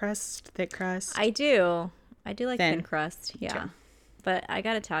thin crust, thick crust? I do like thin crust. Yeah. Too. But I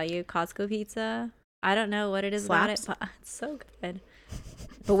got to tell you, Costco pizza, I don't know what it is about it, but it's so good.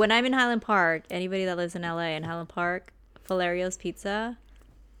 But when I'm in Highland Park, anybody that lives in LA in Highland Park, Valerio's Pizza,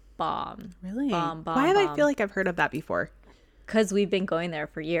 bomb. Really? Bomb. Why have I feel like I've heard of that before? Because we've been going there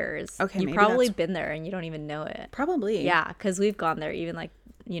for years. Okay, You've probably been there and you don't even know it. Probably. Yeah, because we've gone there, even like,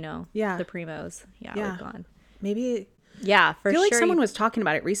 you know, the Primos. Yeah, we've gone. Maybe. Yeah, for sure. I feel like someone was talking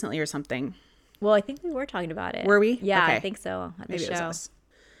about it recently or something. Well, I think we were talking about it. Were we? Yeah, okay. I think so. At the Maybe show. It was us.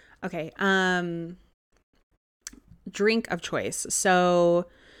 Okay. Drink of choice. So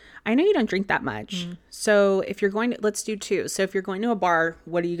I know you don't drink that much. So if you're going to, let's do 2. So if you're going to a bar,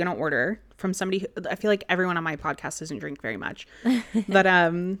 what are you going to order from somebody who, I feel like everyone on my podcast doesn't drink very much, but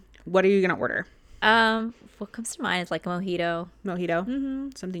what are you going to order? What comes to mind is like a mojito.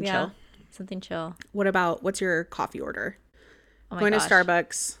 Something chill. Something chill. What's your coffee order? Oh my going gosh. to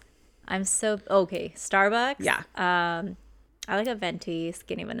Starbucks. I'm so okay. Starbucks. Yeah. I like a venti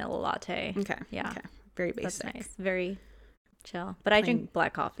skinny vanilla latte. Okay. Yeah. Okay. Very basic. That's nice. Very chill. But I drink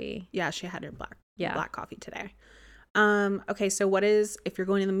black coffee. Yeah, she had her black coffee today. Okay, so if you're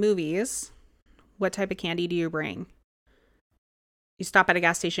going to the movies, what type of candy do you bring? You stop at a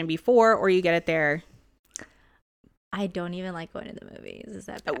gas station before, or you get it there? I don't even like going to the movies. Is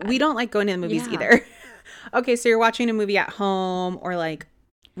that bad? We don't like going to the movies either. Okay, so you're watching a movie at home, or like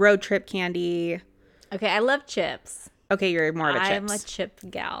road trip candy. Okay, I love chips. Okay, you're more of a chips. I'm a chip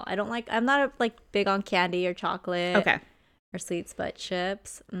gal. I'm not big on candy or chocolate. Okay. Or sweets, but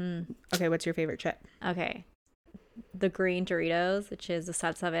chips. Okay, what's your favorite chip? Okay. The green Doritos, which is the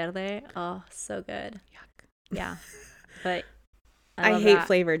salsa verde. Oh, so good. Yuck. Yeah. But I hate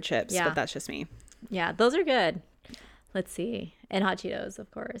flavored chips, but that's just me. Yeah, those are good. Let's see. And hot Cheetos,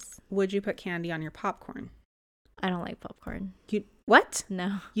 of course. Would you put candy on your popcorn? I don't like popcorn. What?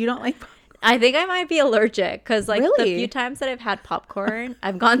 No. You don't like popcorn? I think I might be allergic because the few times that I've had popcorn,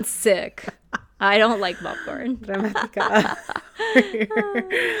 I've gone sick. I don't like popcorn. Dramatica.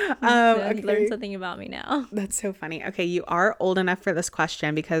 Okay. Learn something about me now. That's so funny. Okay, you are old enough for this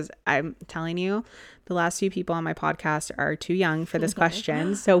question, because I'm telling you, the last few people on my podcast are too young for this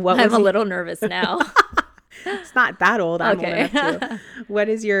question. So I'm a little nervous now. It's not that old. I'm old enough too. What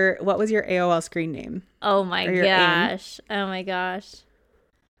was your AOL screen name? Oh my gosh. Oh my gosh.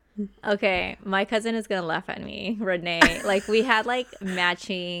 Okay, my cousin is gonna laugh at me, Renee. Like we had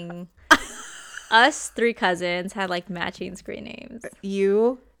matching. Us 3 cousins had matching screen names.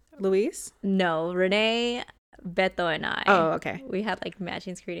 You, Luis? No, Renee, Beto, and I. Oh, okay. We had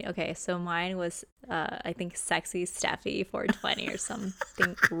matching screen names. Okay, so mine was I think Sexy Steffi 420 or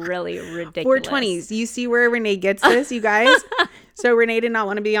something really ridiculous. 420s. You see where Renee gets this, you guys? So Renee did not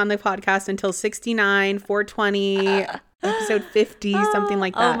want to be on the podcast until 69, 420, episode 50, something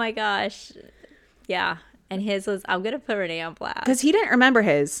like that. Oh my gosh. Yeah. And his was, I'm going to put Renee on blast. Because he didn't remember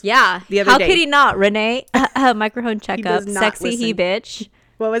his. Yeah. The other How day. could he not? Renee, microphone checkup. does not Sexy he listen. bitch.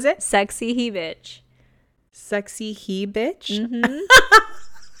 What was it? Sexy he bitch. Sexy he bitch?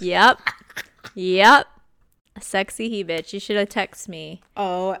 Yep. Yep. Sexy he bitch. You should have texted me.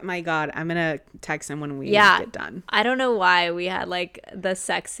 Oh my God. I'm going to text him when we Yeah. get done. I don't know why we had like the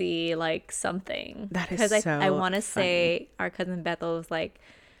sexy like something. That is because so I want to funny. say our cousin Bethel was like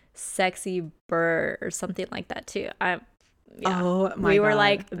sexy bird or something like that too. Oh my we were God.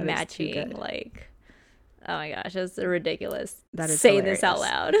 like That is too matching good. like, oh my gosh, it's ridiculous. That is saying this out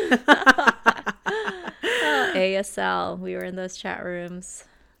hilarious. loud. Oh, ASL. We were in those chat rooms.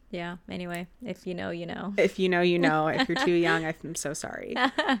 Yeah. Anyway, if you know, you know. If you know, you know. If you're too young, I'm so sorry.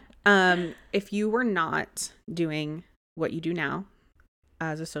 If you were not doing what you do now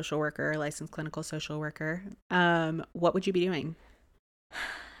as a social worker, licensed clinical social worker, what would you be doing?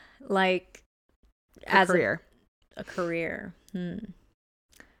 Like As a career. a career.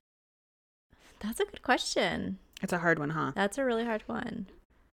 That's a good question. It's a hard one, huh? That's a really hard one.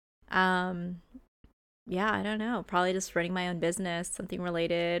 Yeah, I don't know. Probably just running my own business, something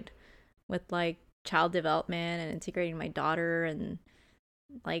related with like child development and integrating my daughter and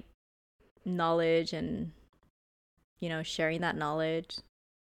like knowledge and, you know, sharing that knowledge.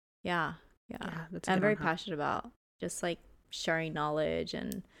 Yeah. That's a I'm good very one, huh? passionate about just like sharing knowledge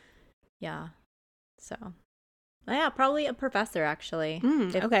and yeah. So, yeah, probably a professor actually.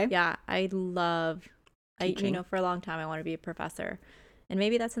 Okay. Yeah, I love, you Teaching. know, for a long time I want to be a professor. And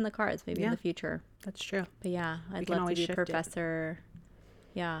maybe that's in the cards, maybe in Yeah. the future. That's true. But yeah, I'd can love to always be a shift it. professor.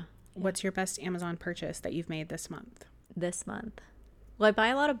 Yeah, What's your best Amazon purchase that you've made this month? this month. Well, I buy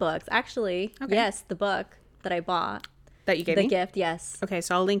a lot of books. Actually, Okay. yes, the book that I bought. That you gave The me? gift, yes. Okay,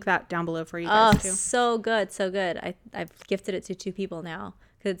 so I'll link that down below for you Oh, guys too. so good, so good. I've gifted it to 2 people now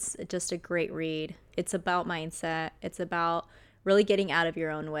because it's just a great read. It's about mindset. It's about really getting out of your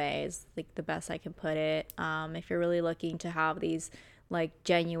own ways, like the best I can put it. If you're really looking to have these like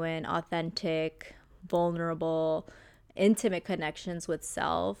genuine, authentic, vulnerable, intimate connections with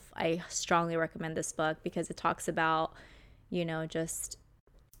self, I strongly recommend this book because it talks about, you know, just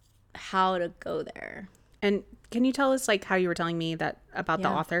how to go there. And can you tell us like how you were telling me that about the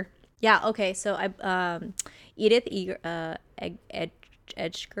Yeah. author? Yeah. Okay. So Edith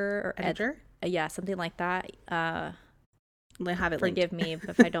Edgar or Editor? yeah, something like that. I have it Forgive me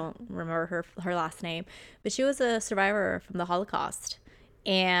if I don't remember her last name, but she was a survivor from the Holocaust,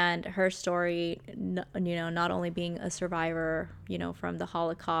 and her story, you know, not only being a survivor, you know, from the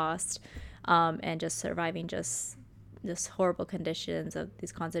Holocaust, and just surviving just horrible conditions of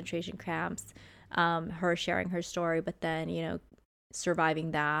these concentration camps, her sharing her story, but then, you know,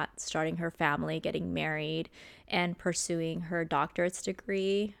 surviving that, starting her family, getting married, and pursuing her doctorate's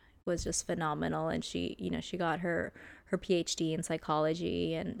degree was just phenomenal. And she, you know, she got her PhD in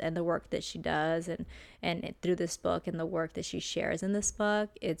psychology, and the work that she does, and through this book and the work that she shares in this book,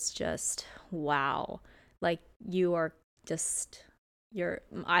 it's just wow. Like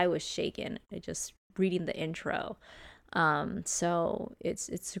I was shaken just reading the intro. So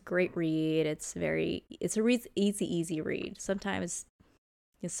it's a great read. It's a easy read. Sometimes,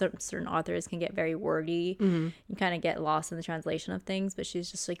 you know, certain authors can get very wordy. You kind of get lost in the translation of things, but she's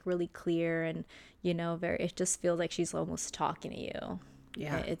just like really clear, and, you know, it just feels like she's almost talking to you.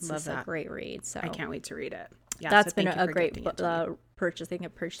 Yeah, It's love just that. a great read. So I can't wait to read it. Yeah, that's so been thank you a for great gifting it to me. purchase. I think I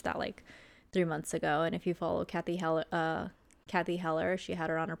purchased that like 3 months ago. And if you follow Kathy Heller, she had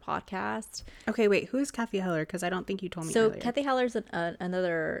her on her podcast. Okay, wait, who is Kathy Heller? Because I don't think you told me So earlier. Kathy Heller's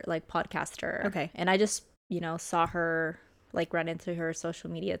another like podcaster. Okay. And I just, you know, saw her, like, run into her social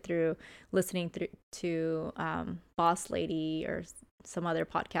media through listening to Boss Lady or some other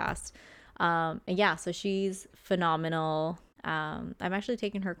podcast. And yeah, so she's phenomenal. I'm actually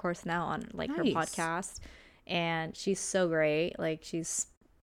taking her course now on like her Nice. podcast, and she's so great. Like, she's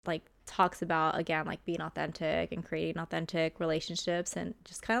like talks about, again, like being authentic and creating authentic relationships, and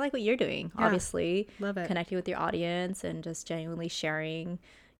just kind of like what you're doing, Yeah. obviously Love it. connecting with your audience and just genuinely sharing,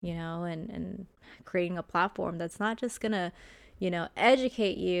 you know, and creating a platform that's not just gonna, you know,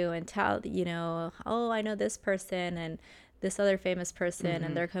 educate you and tell, you know, oh, I know this person and this other famous person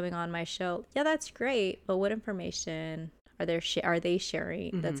and they're coming on my show. Yeah, that's great, but what information are they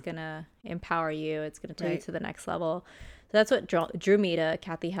sharing that's gonna empower you? It's gonna take you Right. to the next level. So that's what drew me to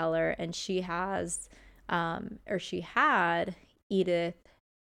Kathy Heller, and she has, or she had Edith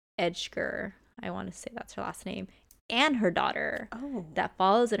Edgar, I want to say that's her last name, and her daughter Oh, that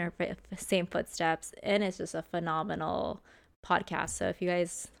follows in her same footsteps, and it's just a phenomenal podcast. So if you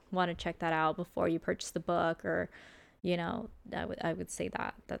guys want to check that out before you purchase the book, or, you know, I would say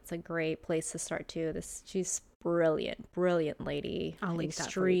that that's a great place to start too. She's brilliant lady. I'll link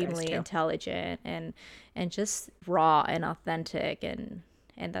that for you guys Extremely too. intelligent and just raw and authentic, and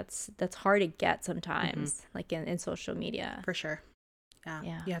that's hard to get sometimes, like in social media. For sure. Yeah.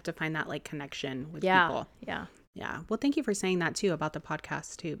 Yeah. You have to find that like connection with Yeah. people. Yeah. Yeah. Well, thank you for saying that too about the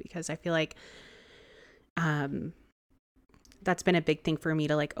podcast too, because I feel like that's been a big thing for me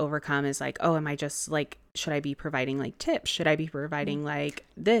to like overcome is like, oh, am I just like, should I be providing like tips? Should I be providing like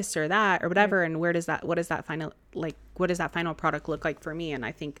this or that or whatever? And what does that final product look like for me? And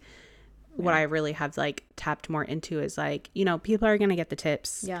I think what I really have like tapped more into is like, you know, people are going to get the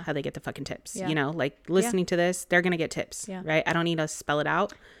tips, how they get the fucking tips, you know, like listening to this, they're going to get tips, right? I don't need to spell it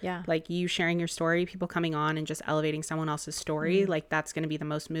out. Yeah. Like you sharing your story, people coming on and just elevating someone else's story, like that's going to be the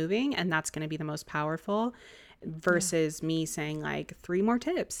most moving and that's going to be the most powerful versus me saying like 3 more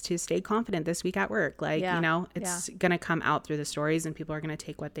tips to stay confident this week at work. Like, you know, it's going to come out through the stories and people are going to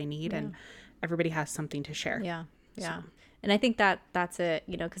take what they need and everybody has something to share. Yeah. Yeah. So. And I think that's it,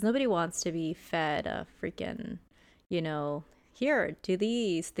 you know, because nobody wants to be fed a freaking, you know, here, do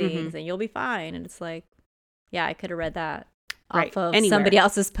these things and you'll be fine. And it's like, yeah, I could have read that off of somebody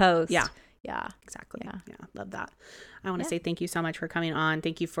else's post. Yeah. Yeah. Exactly. Yeah. Love that. I want to say thank you so much for coming on.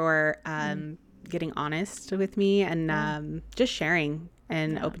 Thank you for getting honest with me and just sharing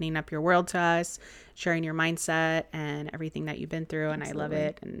and opening up your world to us, sharing your mindset and everything that you've been through. And I love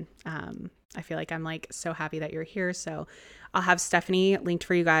it. And I feel like I'm like so happy that you're here. So I'll have Stephanie linked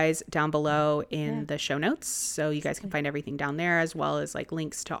for you guys down below in the show notes. So you guys can find everything down there as well as like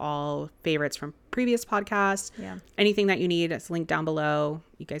links to all favorites from previous podcasts. Yeah. Anything that you need is linked down below.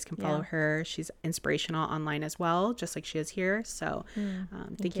 You guys can follow her. She's inspirational online as well, just like she is here. So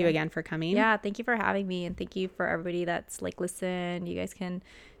thank you again for coming. Yeah. Thank you for having me. And thank you for everybody that's like listened. You guys can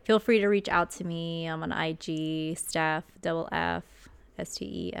feel free to reach out to me. I'm on IG, Steph, _Lechuga.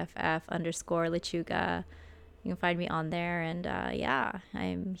 You can find me on there. And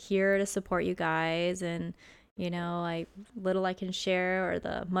I'm here to support you guys. And, you know, little I can share or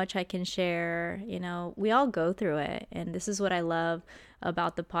the much I can share, you know, we all go through it. And this is what I love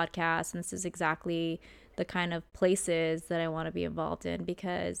about the podcast. And this is exactly the kind of places that I want to be involved in,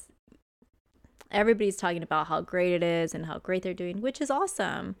 because everybody's talking about how great it is and how great they're doing, which is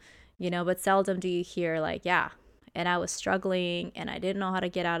awesome, you know, but seldom do you hear like, and I was struggling and I didn't know how to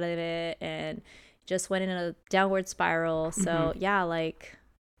get out of it and just went in a downward spiral. So like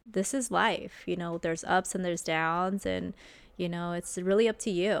this is life, you know, there's ups and there's downs, and, you know, it's really up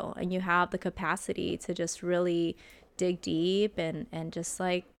to you, and you have the capacity to just really dig deep and just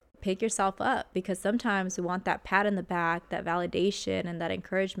like pick yourself up, because sometimes we want that pat in the back, that validation and that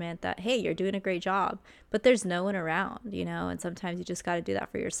encouragement that, hey, you're doing a great job, but there's no one around, you know, and sometimes you just got to do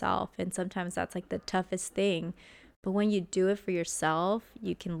that for yourself. And sometimes that's like the toughest thing. But when you do it for yourself,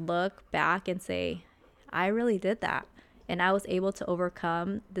 you can look back and say, I really did that. And I was able to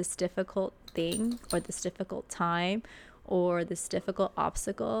overcome this difficult thing or this difficult time or this difficult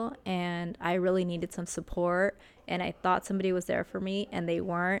obstacle, and I really needed some support, and I thought somebody was there for me and they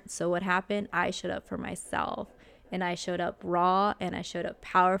weren't. So what happened? I showed up for myself, and I showed up raw, and I showed up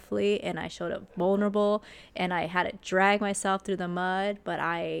powerfully, and I showed up vulnerable, and I had to drag myself through the mud, but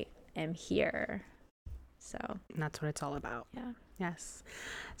I am here. So and that's what it's all about. Yeah. Yes.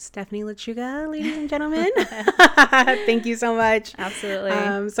 Stephanie Lechuga, ladies and gentlemen. Thank you so much. Absolutely.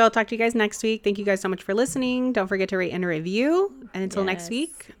 So I'll talk to you guys next week. Thank you guys so much for listening. Don't forget to rate and review. And until next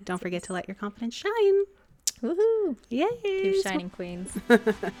week, don't forget to let your confidence shine. Woohoo. Yay. Keep shining, queens.